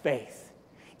of faith.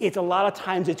 It's a lot of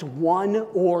times it's one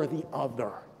or the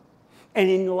other. And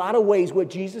in a lot of ways, what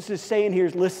Jesus is saying here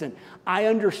is, listen, I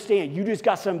understand you just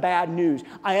got some bad news.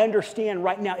 I understand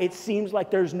right now it seems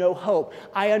like there's no hope.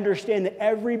 I understand that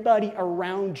everybody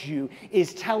around you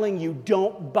is telling you,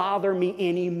 don't bother me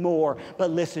anymore.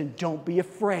 But listen, don't be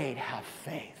afraid. Have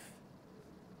faith.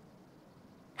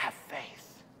 Have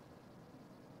faith.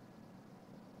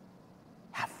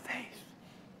 Have faith.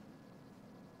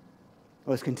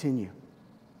 Let's continue.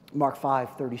 Mark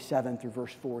 5:37 through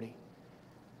verse 40.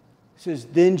 It says,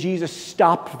 then Jesus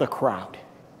stopped the crowd.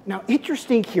 Now,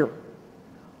 interesting here.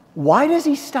 Why does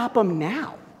he stop them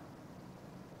now?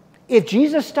 If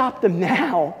Jesus stopped them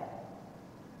now,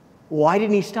 why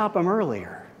didn't he stop them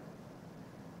earlier?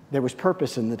 There was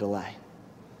purpose in the delay.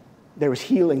 There was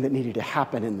healing that needed to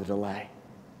happen in the delay.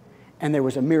 And there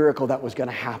was a miracle that was going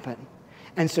to happen.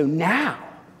 And so now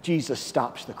Jesus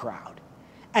stops the crowd.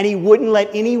 And he wouldn't let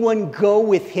anyone go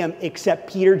with him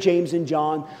except Peter, James, and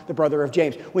John, the brother of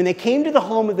James. When they came to the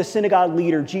home of the synagogue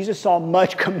leader, Jesus saw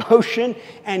much commotion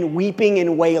and weeping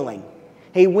and wailing.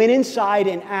 He went inside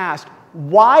and asked,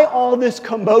 why all this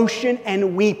commotion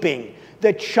and weeping?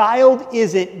 The child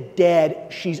isn't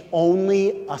dead, she's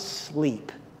only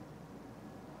asleep.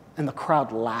 And the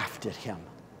crowd laughed at him.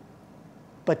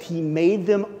 But he made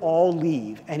them all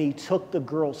leave, and he took the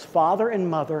girl's father and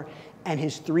mother and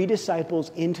his 3 disciples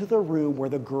into the room where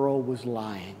the girl was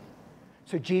lying.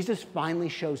 So Jesus finally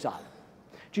shows up.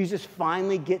 Jesus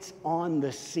finally gets on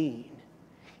the scene.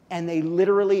 And they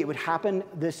literally, it would happen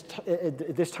this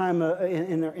time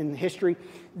in history,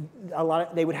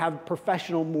 they would have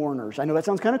professional mourners. I know that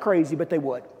sounds kind of crazy, but they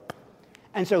would.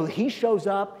 And so he shows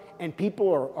up, and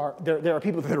people there are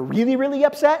people that are really, really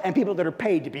upset and people that are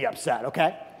paid to be upset,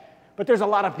 okay? But there's a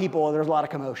lot of people, there's a lot of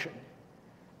commotion.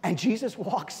 And Jesus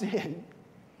walks in,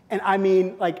 and I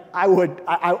mean, like, I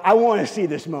want to see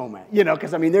this moment, because,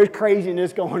 there's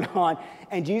craziness going on.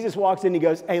 And Jesus walks in, and he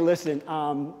goes, hey, listen,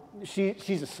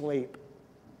 she's asleep.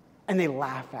 And they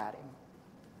laugh at him.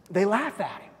 They laugh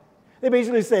at him. They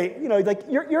basically say,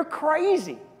 you're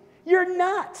crazy. You're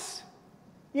nuts,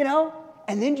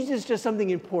 And then Jesus does something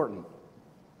important.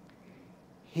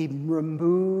 He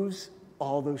removes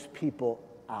all those people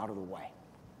out of the way.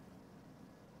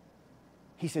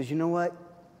 He says, you know what?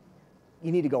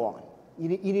 You need to go on. You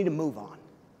need to move on.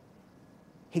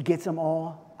 He gets them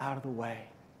all out of the way.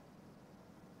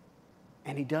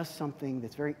 And he does something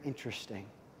that's very interesting.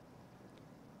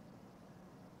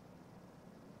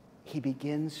 He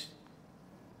begins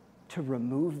to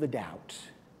remove the doubts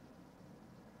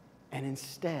and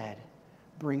instead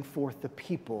bring forth the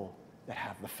people that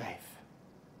have the faith.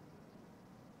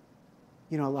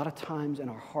 A lot of times in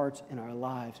our hearts, in our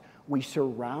lives, we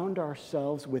surround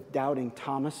ourselves with doubting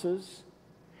Thomases,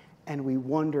 and we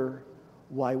wonder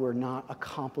why we're not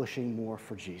accomplishing more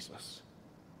for Jesus.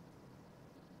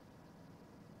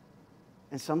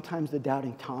 And sometimes the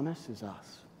doubting Thomas is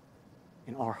us,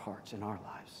 in our hearts, in our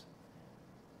lives.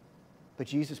 But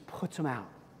Jesus puts them out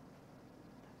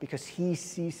because he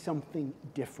sees something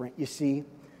different. You see,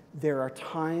 there are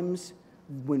times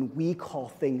when we call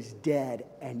things dead,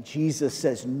 and Jesus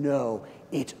says, no,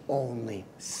 it's only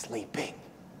sleeping.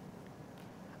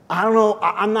 I don't know,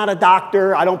 I'm not a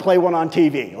doctor, I don't play one on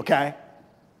TV, okay?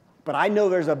 But I know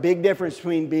there's a big difference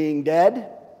between being dead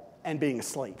and being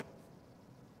asleep.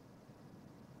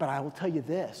 But I will tell you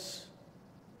this,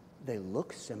 they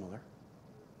look similar.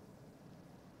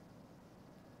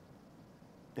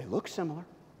 They look similar.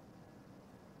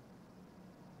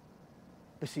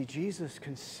 But see, Jesus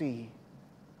can see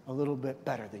a little bit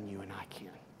better than you and I can.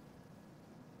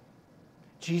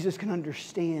 Jesus can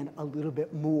understand a little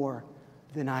bit more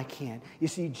than I can. You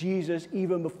see, Jesus,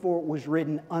 even before it was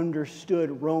written,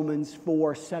 understood Romans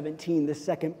 4:17, the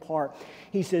second part.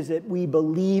 He says that we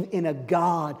believe in a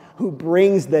God who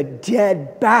brings the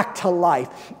dead back to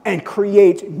life and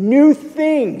creates new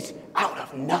things out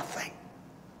of nothing.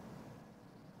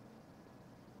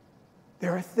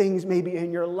 There are things maybe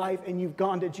in your life and you've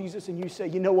gone to Jesus and you say,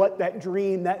 you know what, that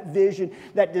dream, that vision,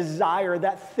 that desire,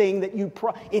 that thing that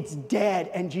it's dead.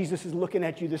 And Jesus is looking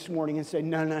at you this morning and saying,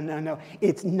 no,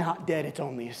 it's not dead, it's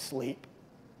only asleep.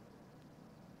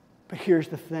 But here's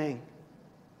the thing.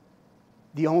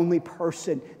 The only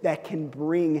person that can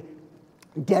bring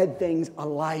dead things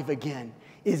alive again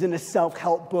isn't a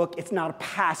self-help book. It's not a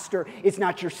pastor. It's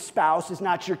not your spouse. It's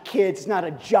not your kids. It's not a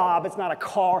job. It's not a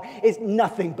car. It's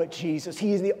nothing but Jesus.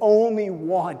 He is the only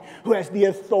one who has the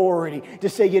authority to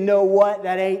say, you know what?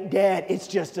 That ain't dead. It's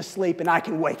just asleep and I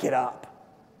can wake it up.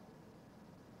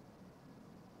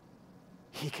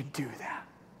 He can do that.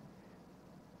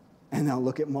 And now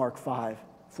look at Mark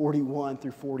 5:41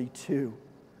 through 42.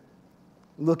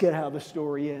 Look at how the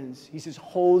story ends. He says,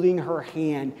 holding her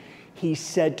hand, he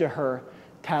said to her,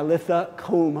 Talitha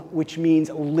kum, which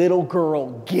means little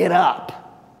girl, get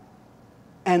up.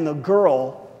 And the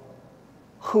girl,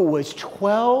 who was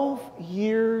 12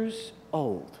 years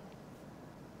old,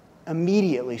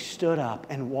 immediately stood up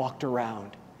and walked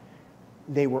around.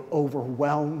 They were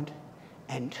overwhelmed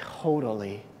and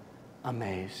totally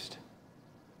amazed.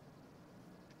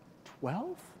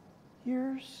 12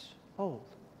 years old.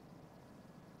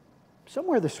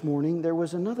 Somewhere this morning, there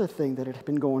was another thing that had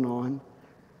been going on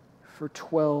for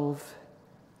 12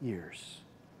 years.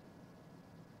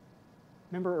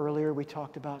 Remember earlier we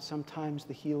talked about sometimes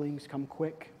the healings come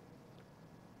quick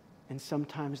and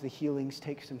sometimes the healings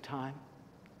take some time.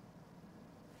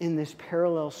 In this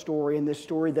parallel story, in this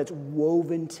story that's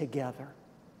woven together,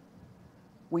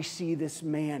 we see this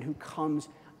man who comes,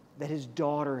 that his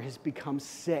daughter has become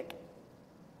sick.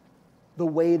 The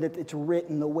way that it's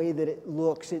written, the way that it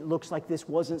looks like this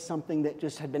wasn't something that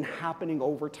just had been happening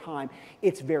over time.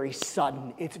 It's very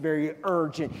sudden. It's very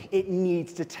urgent. It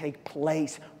needs to take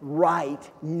place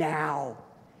right now.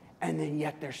 And then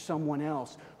yet there's someone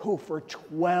else who for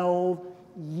 12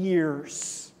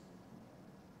 years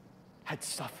had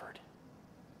suffered.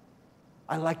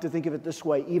 I like to think of it this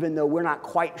way, even though we're not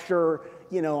quite sure,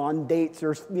 on dates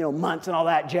or, months and all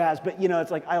that jazz. But,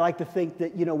 it's like I like to think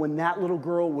that, when that little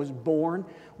girl was born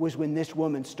was when this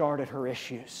woman started her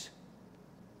issues.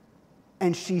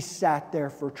 And she sat there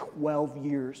for 12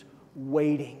 years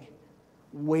waiting,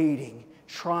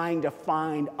 trying to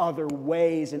find other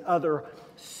ways and other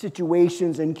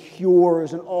situations and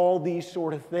cures and all these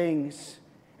sort of things.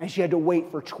 And she had to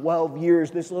wait for 12 years.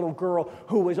 This little girl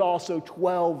who was also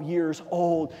 12 years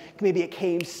old, maybe it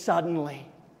came suddenly.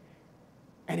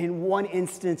 And in one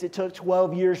instance, it took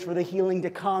 12 years for the healing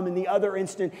to come. In the other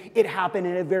instant, it happened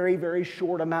in a very, very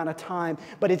short amount of time.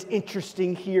 But it's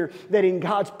interesting here that in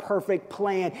God's perfect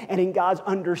plan and in God's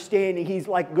understanding, He's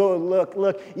like, go,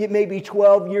 look, it may be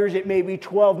 12 years, it may be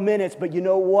 12 minutes, but you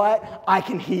know what? I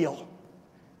can heal.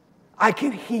 I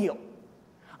can heal.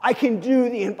 I can do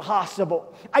the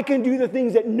impossible. I can do the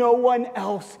things that no one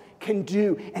else can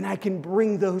do, and I can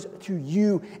bring those to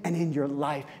you and in your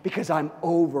life because I'm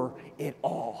over it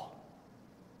all.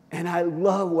 And I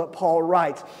love what Paul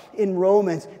writes in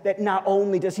Romans, that not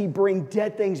only does he bring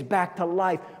dead things back to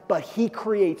life, but he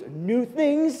creates new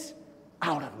things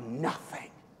out of nothing.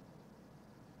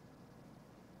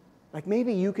 Like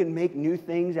maybe you can make new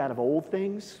things out of old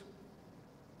things.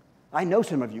 I know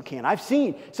some of you can. I've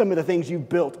seen some of the things you've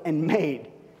built and made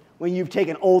when you've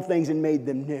taken old things and made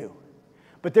them new.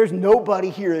 But there's nobody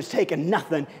here that's taken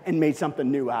nothing and made something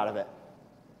new out of it.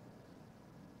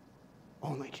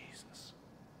 Only Jesus.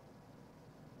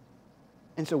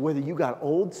 And so whether you got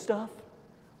old stuff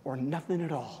or nothing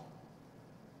at all,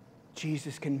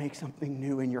 Jesus can make something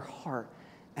new in your heart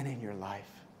and in your life.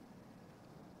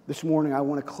 This morning I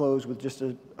want to close with just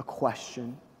a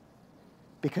question,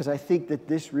 because I think that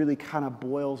this really kind of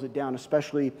boils it down,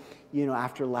 especially,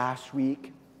 after last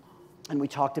week. And we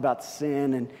talked about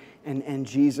sin and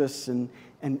Jesus and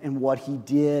what he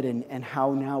did and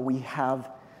how now we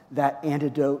have that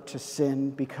antidote to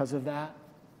sin because of that.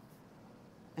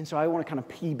 And so I want to kind of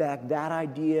piggyback that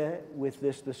idea with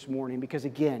this morning because,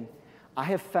 again, I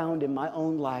have found in my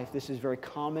own life this is very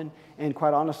common and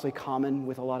quite honestly common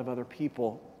with a lot of other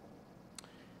people.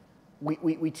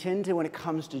 We tend to, when it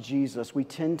comes to Jesus, we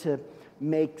tend to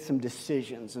make some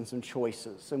decisions and some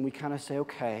choices. And we kind of say,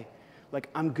 okay, like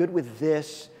I'm good with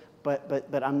this,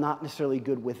 but I'm not necessarily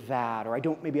good with that, or I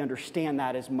don't maybe understand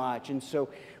that as much. And so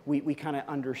we kind of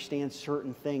understand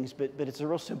certain things, but it's a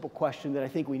real simple question that I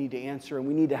think we need to answer, and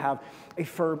we need to have a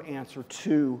firm answer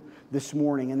to this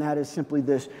morning, and that is simply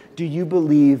this: do you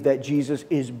believe that Jesus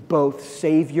is both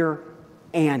Savior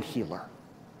and healer?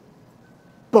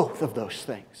 Both of those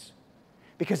things.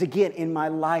 Because again, in my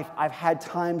life, I've had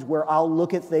times where I'll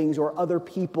look at things or other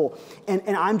people, and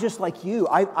I'm just like you.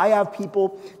 I have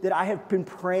people that I have been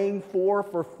praying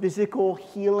for physical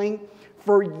healing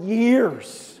for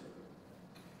years.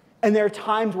 And there are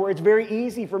times where it's very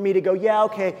easy for me to go, yeah,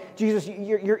 okay, Jesus,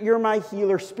 you're my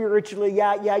healer spiritually.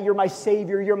 Yeah, you're my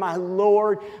Savior, you're my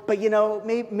Lord. But,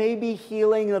 maybe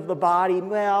healing of the body,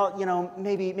 well,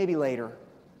 maybe later.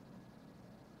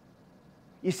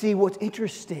 You see, what's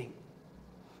interesting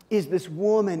is this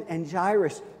woman and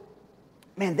Jairus,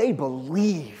 man, they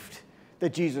believed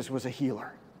that Jesus was a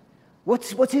healer.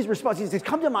 What's his response? He says,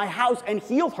 come to my house and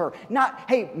heal her. Not,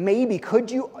 hey, maybe, could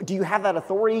you? Do you have that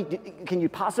authority? Can you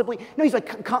possibly? No, he's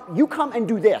like, come and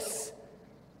do this.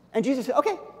 And Jesus said,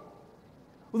 okay.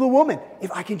 Well, the woman,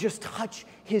 if I can just touch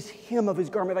his hem of his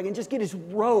garment, if I can just get his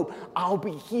robe, I'll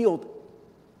be healed.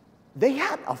 They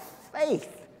had a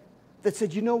faith that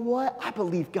said, you know what? I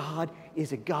believe God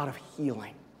is a God of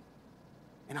healing.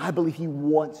 And I believe he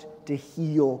wants to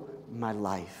heal my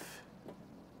life.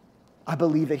 I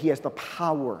believe that he has the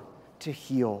power to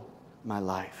heal my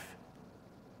life.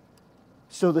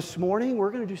 So this morning,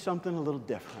 we're going to do something a little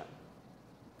different.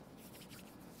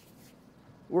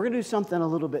 We're going to do something a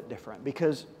little bit different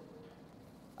because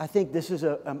I think this is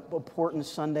an important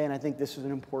Sunday, and I think this is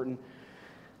an important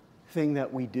thing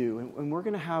that we do. And we're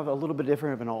going to have a little bit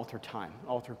different of an altar time,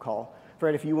 altar call.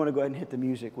 Fred, if you want to go ahead and hit the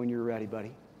music when you're ready,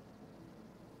 buddy.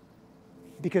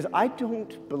 Because I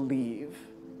don't believe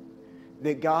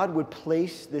that God would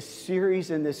place this series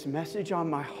and this message on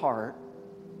my heart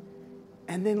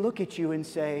and then look at you and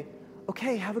say,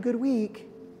 okay, have a good week.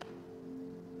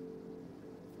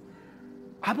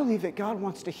 I believe that God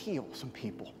wants to heal some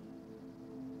people.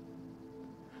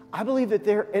 I believe that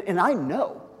and I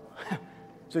know,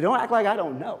 so don't act like I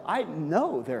don't know. I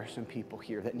know there are some people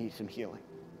here that need some healing.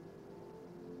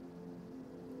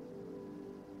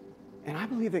 And I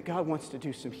believe that God wants to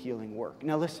do some healing work.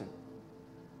 Now listen,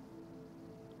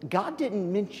 God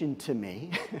didn't mention to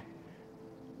me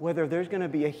whether there's going to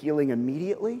be a healing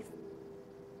immediately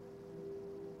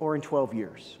or in 12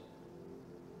 years.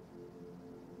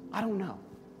 I don't know.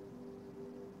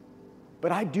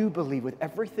 But I do believe with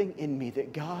everything in me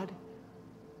that God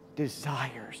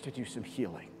desires to do some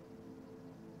healing.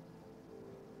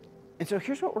 And so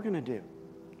here's what we're going to do.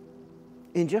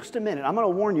 In just a minute, I'm going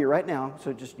to warn you right now,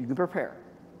 so just you can prepare.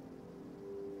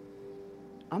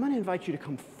 I'm going to invite you to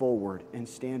come forward and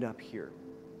stand up here.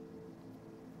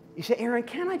 You say, Aaron,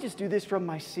 can I just do this from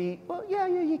my seat? Well, yeah,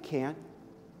 you can.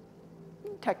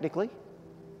 Technically.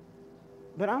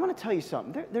 But I'm going to tell you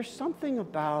something. There's something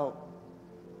about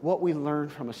what we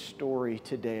learned from a story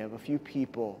today of a few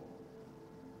people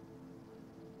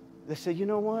that said, you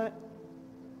know what?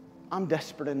 I'm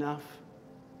desperate enough.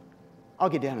 I'll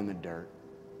get down in the dirt.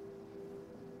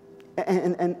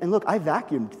 And look, I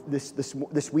vacuumed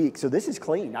this week, so this is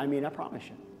clean. I mean, I promise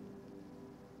you.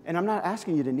 And I'm not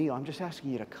asking you to kneel. I'm just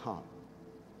asking you to come.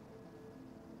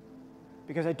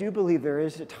 Because I do believe there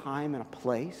is a time and a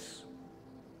place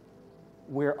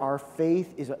where our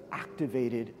faith is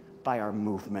activated by our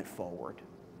movement forward.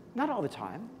 Not all the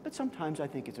time, but sometimes I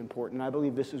think it's important. I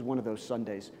believe this is one of those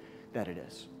Sundays that it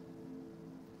is.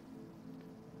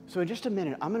 So in just a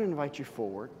minute, I'm going to invite you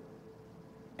forward,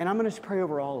 and I'm going to pray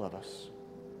over all of us.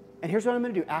 And here's what I'm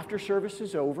going to do. After service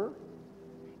is over,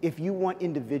 if you want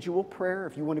individual prayer,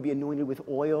 if you want to be anointed with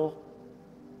oil,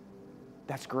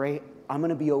 that's great. I'm going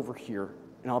to be over here,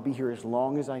 and I'll be here as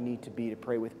long as I need to be to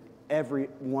pray with every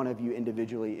one of you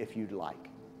individually if you'd like.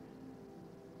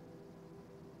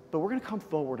 But we're going to come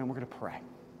forward and we're going to pray.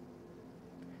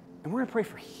 And we're going to pray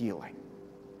for healing.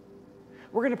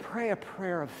 We're going to pray a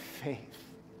prayer of faith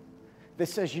that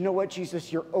says, you know what,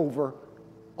 Jesus, you're over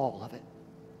all of it.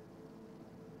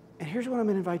 And here's what I'm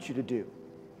going to invite you to do.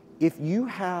 If you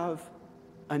have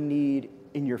a need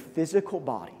in your physical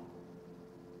body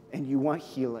and you want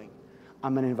healing,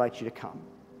 I'm going to invite you to come.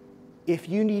 If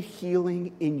you need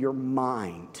healing in your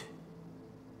mind,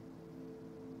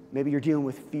 Maybe you're dealing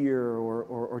with fear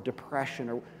or depression.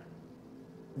 Or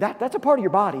that's a part of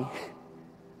your body.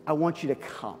 I want you to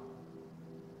come.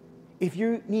 If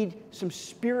you need some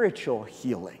spiritual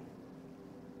healing,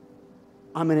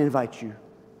 I'm going to invite you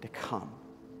to come.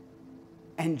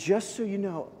 And just so you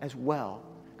know as well,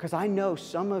 because I know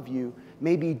some of you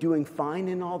may be doing fine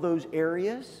in all those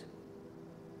areas.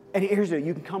 And here's it,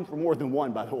 you can come for more than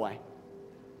one, by the way.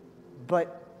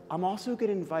 But I'm also going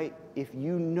to invite, if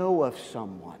you know of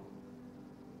someone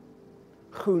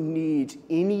who needs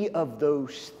any of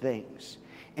those things,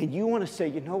 and you want to say,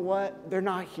 you know what, they're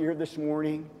not here this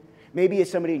morning. Maybe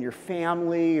it's somebody in your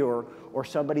family or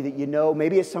somebody that you know.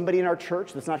 Maybe it's somebody in our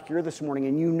church that's not here this morning,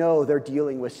 and you know they're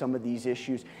dealing with some of these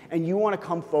issues. And you want to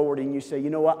come forward and you say, you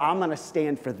know what, I'm going to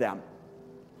stand for them.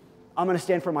 I'm going to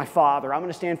stand for my father. I'm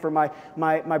going to stand for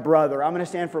my brother. I'm going to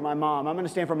stand for my mom. I'm going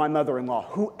to stand for my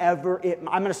mother-in-law. I'm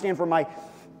going to stand for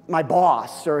my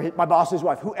boss or my boss's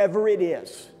wife, whoever it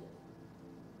is.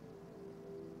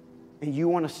 And you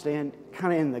want to stand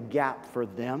kind of in the gap for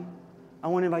them, I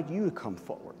want to invite you to come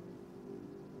forward.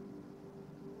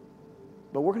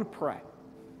 But we're going to pray.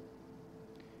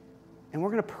 And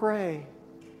we're going to pray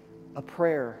a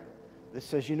prayer that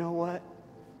says, you know what?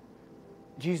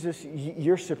 Jesus,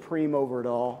 you're supreme over it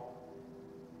all.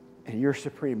 And you're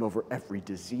supreme over every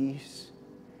disease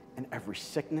and every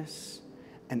sickness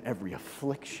and every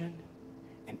affliction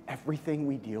and everything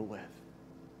we deal with.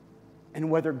 And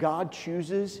whether God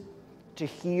chooses to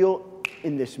heal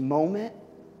in this moment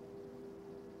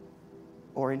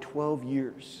or in 12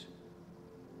 years,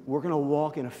 we're going to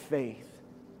walk in a faith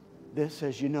that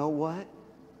says, you know what?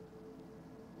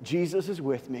 Jesus is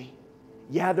with me.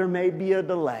 Yeah, there may be a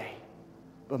delay,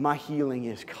 but my healing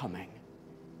is coming,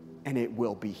 and it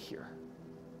will be here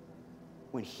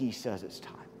when He says it's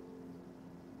time.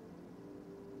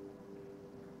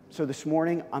 So this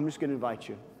morning, I'm just going to invite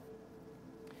you.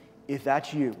 If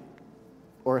that's you,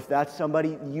 or if that's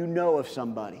somebody you know of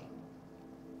somebody,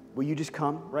 will you just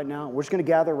come right now? We're just going to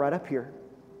gather right up here.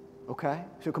 Okay?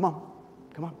 So come on.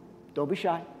 Come on. Don't be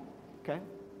shy. Okay?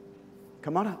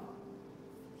 Come on up.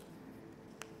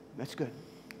 That's good.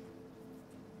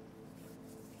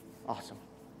 Awesome.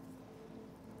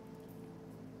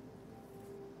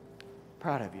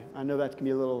 Proud of you. I know that can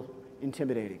be a little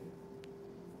intimidating.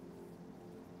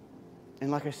 And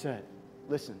like I said,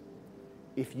 listen,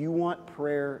 if you want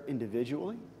prayer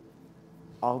individually,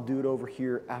 I'll do it over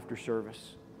here after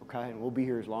service. Okay? And we'll be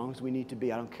here as long as we need to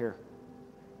be. I don't care.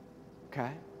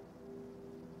 Okay?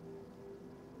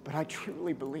 But I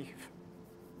truly believe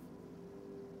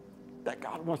that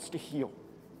God wants to heal.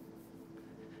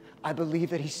 I believe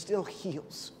that He still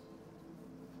heals.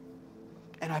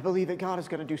 And I believe that God is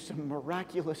going to do some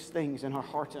miraculous things in our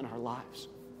hearts and our lives.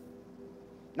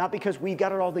 Not because we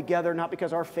got it all together, not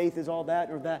because our faith is all that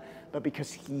or that, but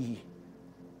because He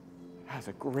has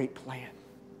a great plan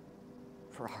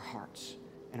for our hearts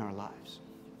and our lives.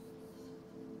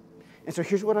 And so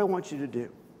here's what I want you to do,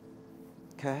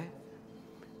 okay?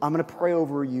 I'm going to pray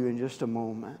over you in just a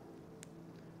moment,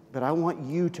 but I want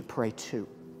you to pray too.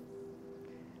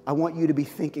 I want you to be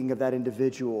thinking of that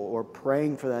individual or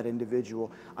praying for that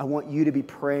individual. I want you to be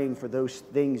praying for those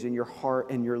things in your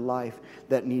heart and your life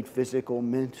that need physical,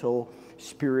 mental,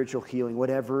 spiritual healing,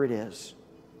 whatever it is,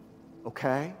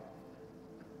 okay?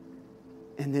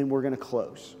 And then we're going to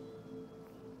close.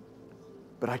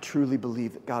 But I truly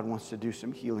believe that God wants to do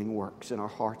some healing works in our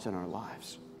hearts and our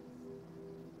lives.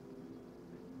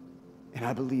 And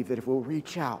I believe that if we'll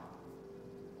reach out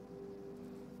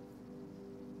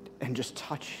and just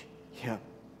touch Him,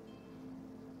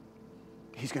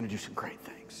 He's going to do some great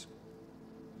things.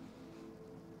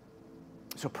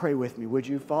 So pray with me, would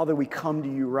you? Father, we come to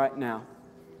you right now.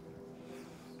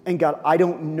 And God, I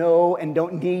don't know and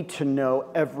don't need to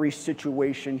know every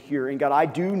situation here. And God, I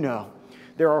do know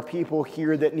there are people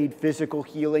here that need physical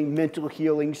healing, mental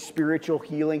healing, spiritual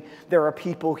healing. There are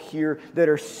people here that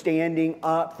are standing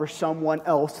up for someone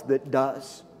else that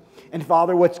does. And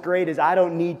Father, what's great is I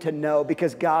don't need to know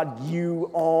because God, you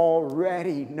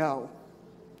already know.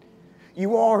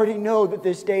 You already know that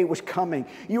this day was coming.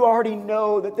 You already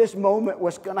know that this moment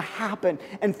was going to happen.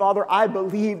 And Father, I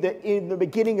believe that in the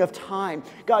beginning of time,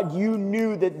 God, you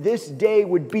knew that this day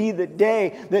would be the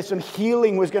day that some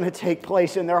healing was going to take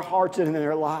place in their hearts and in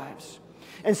their lives.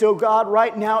 And so, God,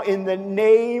 right now, in the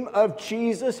name of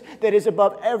Jesus, that is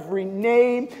above every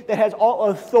name, that has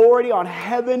all authority on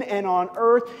heaven and on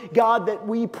earth, God, that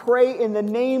we pray in the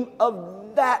name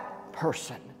of that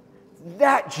person,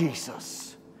 that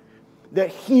Jesus, that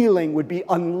healing would be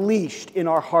unleashed in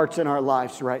our hearts and our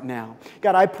lives right now.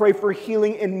 God, I pray for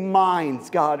healing in minds,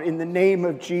 God, in the name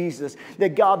of Jesus.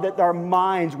 That, God, that our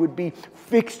minds would be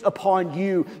fixed upon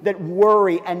you, that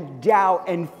worry and doubt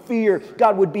and fear,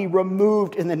 God, would be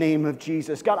removed in the name of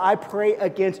Jesus. God, I pray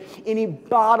against any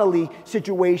bodily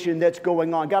situation that's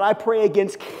going on. God, I pray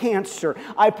against cancer.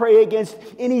 I pray against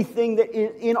anything that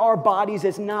in our bodies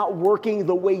is not working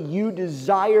the way you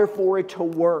desire for it to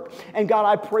work. And God,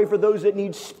 I pray for those that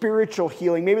need spiritual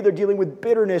healing. Maybe they're dealing with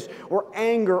bitterness or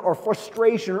anger or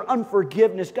frustration or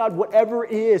unforgiveness. God, whatever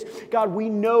it is, God, we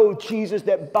know, Jesus,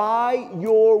 that by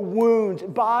your wounds,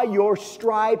 by your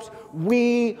stripes,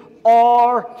 we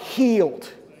are healed.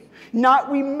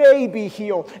 Not we may be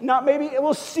healed. Not maybe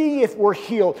we'll see if we're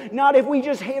healed. Not if we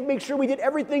just make sure we did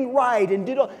everything right and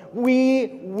did all.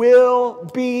 We will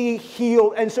be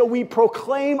healed. And so we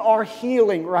proclaim our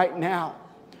healing right now.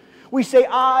 We say,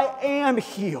 I am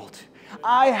healed.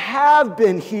 I have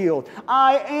been healed.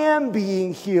 I am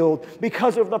being healed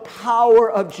because of the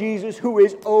power of Jesus who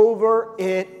is over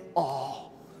it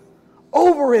all.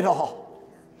 Over it all.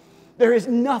 There is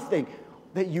nothing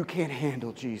that you can't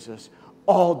handle, Jesus.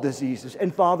 All diseases.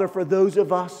 And Father, for those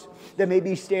of us that may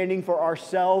be standing for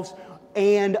ourselves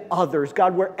and others,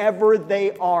 God, wherever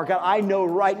they are, God, I know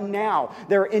right now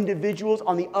there are individuals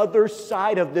on the other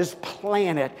side of this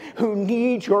planet who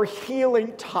need your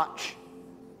healing touch.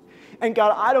 And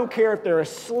God, I don't care if they're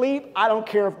asleep. I don't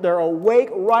care if they're awake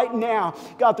right now.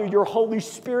 God, through your Holy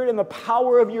Spirit and the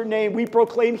power of your name, we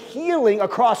proclaim healing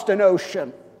across an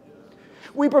ocean.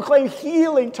 We proclaim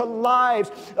healing to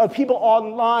lives of people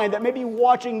online that may be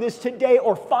watching this today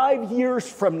or 5 years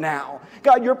from now.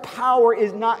 God, your power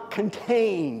is not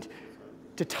contained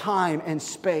to time and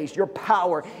space. Your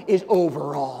power is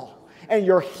overall, and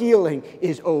your healing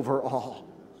is overall.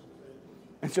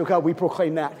 And so, God, we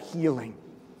proclaim that healing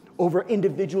over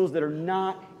individuals that are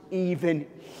not even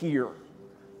here.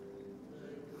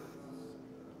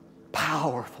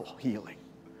 Powerful healing.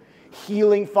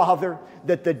 Healing, Father,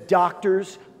 that the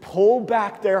doctors pull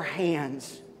back their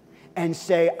hands and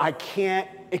say, I can't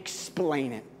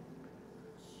explain it.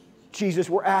 Jesus,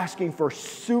 we're asking for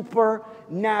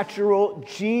supernatural,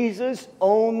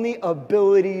 Jesus-only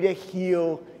ability to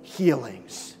heal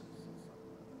healings.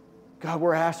 God,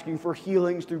 we're asking for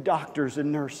healings through doctors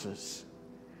and nurses.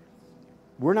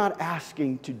 We're not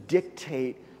asking to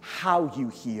dictate how you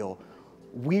heal.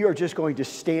 We are just going to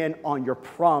stand on your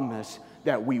promise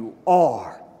that we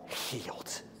are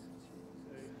healed.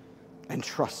 And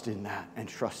trust in that and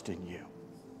trust in you.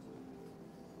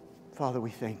 Father, we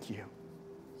thank you.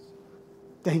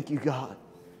 Thank you, God,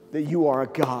 that you are a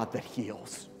God that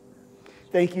heals.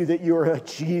 Thank you that you are a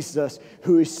Jesus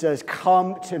who says,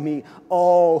 come to me,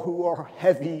 all who are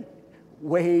heavy,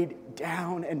 weighed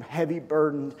down and heavy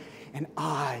burdened, and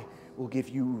I will give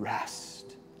you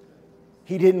rest.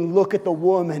 He didn't look at the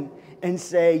woman and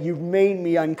say, you've made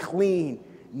me unclean.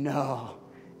 No,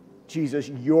 Jesus,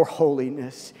 your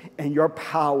holiness and your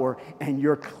power and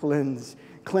your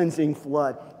cleansing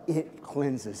flood, it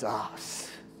cleanses us.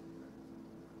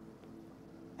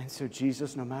 And so,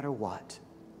 Jesus, no matter what,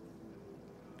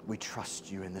 we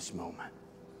trust you in this moment.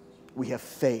 We have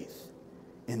faith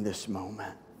in this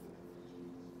moment.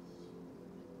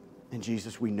 And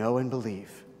Jesus, we know and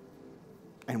believe,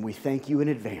 and we thank you in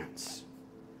advance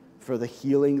for the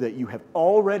healing that you have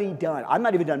already done. I'm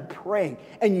not even done praying,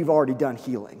 and you've already done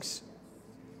healings.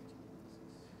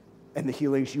 And the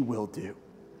healings you will do.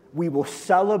 We will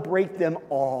celebrate them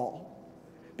all,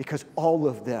 because all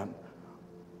of them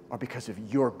are because of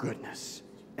your goodness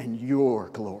and your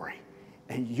glory,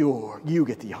 and you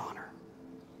get the honor.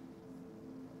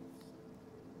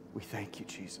 We thank you,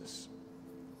 Jesus.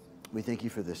 We thank you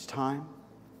for this time.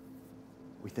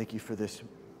 We thank you for this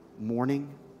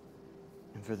morning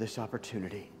and for this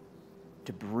opportunity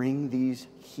to bring these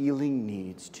healing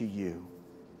needs to you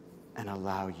and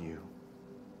allow you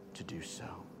to do so.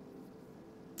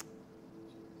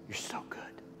 You're so good.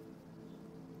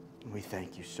 And we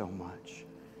thank you so much.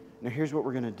 Now here's what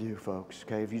we're going to do, folks,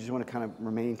 okay? If you just want to kind of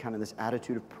remain kind of this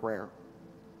attitude of prayer,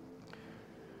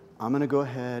 I'm going to go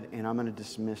ahead and I'm going to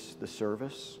dismiss the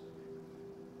service.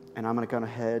 And I'm going to go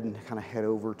ahead and kind of head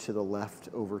over to the left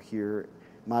over here.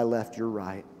 My left, your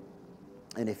right.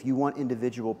 And if you want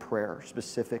individual prayer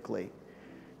specifically,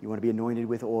 you want to be anointed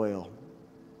with oil.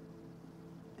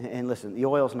 And listen, the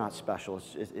oil is not special.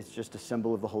 It's just a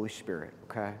symbol of the Holy Spirit,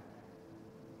 okay?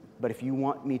 But if you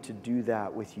want me to do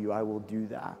that with you, I will do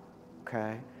that,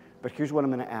 okay? But here's what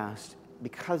I'm going to ask.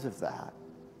 Because of that,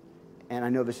 and I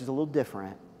know this is a little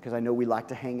different, because I know we like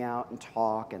to hang out and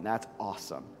talk, and that's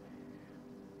awesome.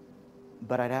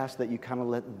 But I'd ask that you kind of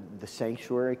let the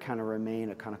sanctuary kind of remain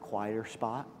a kind of quieter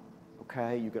spot,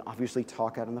 okay? You can obviously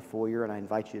talk out in the foyer, and I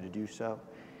invite you to do so.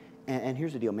 And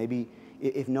here's the deal. Maybe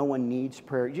if no one needs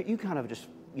prayer, you kind of just,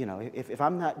 if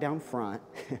I'm not down front,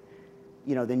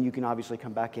 then you can obviously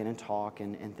come back in and talk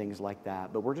and things like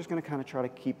that. But we're just going to kind of try to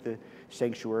keep the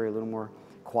sanctuary a little more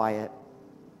quiet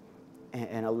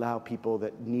and allow people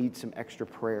that need some extra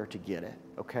prayer to get it,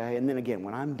 okay? And then again,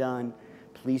 when I'm done,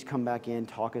 please come back in,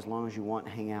 talk as long as you want,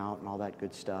 hang out and all that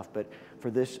good stuff. But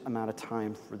for this amount of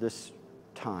time,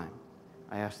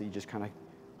 I ask that you just kind of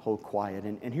hold quiet.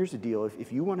 And here's the deal.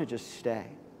 If you want to just stay,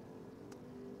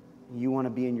 you want to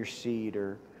be in your seat,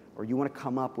 or you want to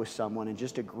come up with someone and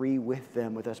just agree with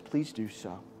them, with us, please do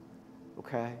so,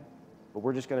 okay? But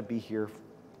we're just going to be here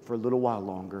for a little while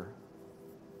longer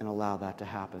and allow that to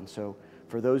happen. So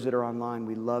for those that are online,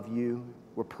 we love you.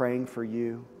 We're praying for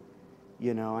you.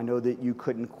 I know that you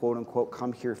couldn't, quote unquote,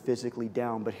 come here physically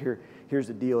down, but here's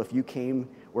the deal. If you came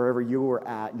wherever you were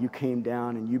at, and you came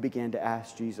down and you began to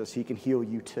ask Jesus, he can heal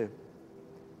you too.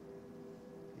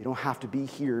 You don't have to be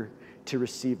here to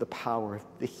receive the power of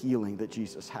the healing that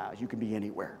Jesus has. You can be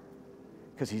anywhere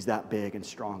because he's that big and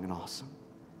strong and awesome.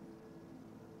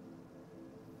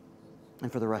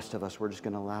 And for the rest of us, we're just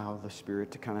going to allow the Spirit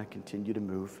to kind of continue to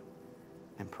move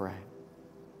and pray.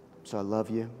 So I love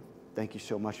you. Thank you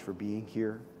so much for being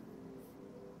here.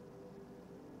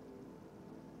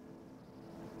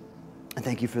 And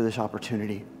thank you for this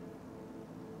opportunity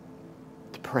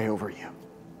to pray over you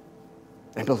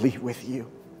and believe with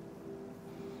you,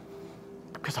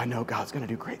 because I know God's going to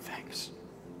do great things.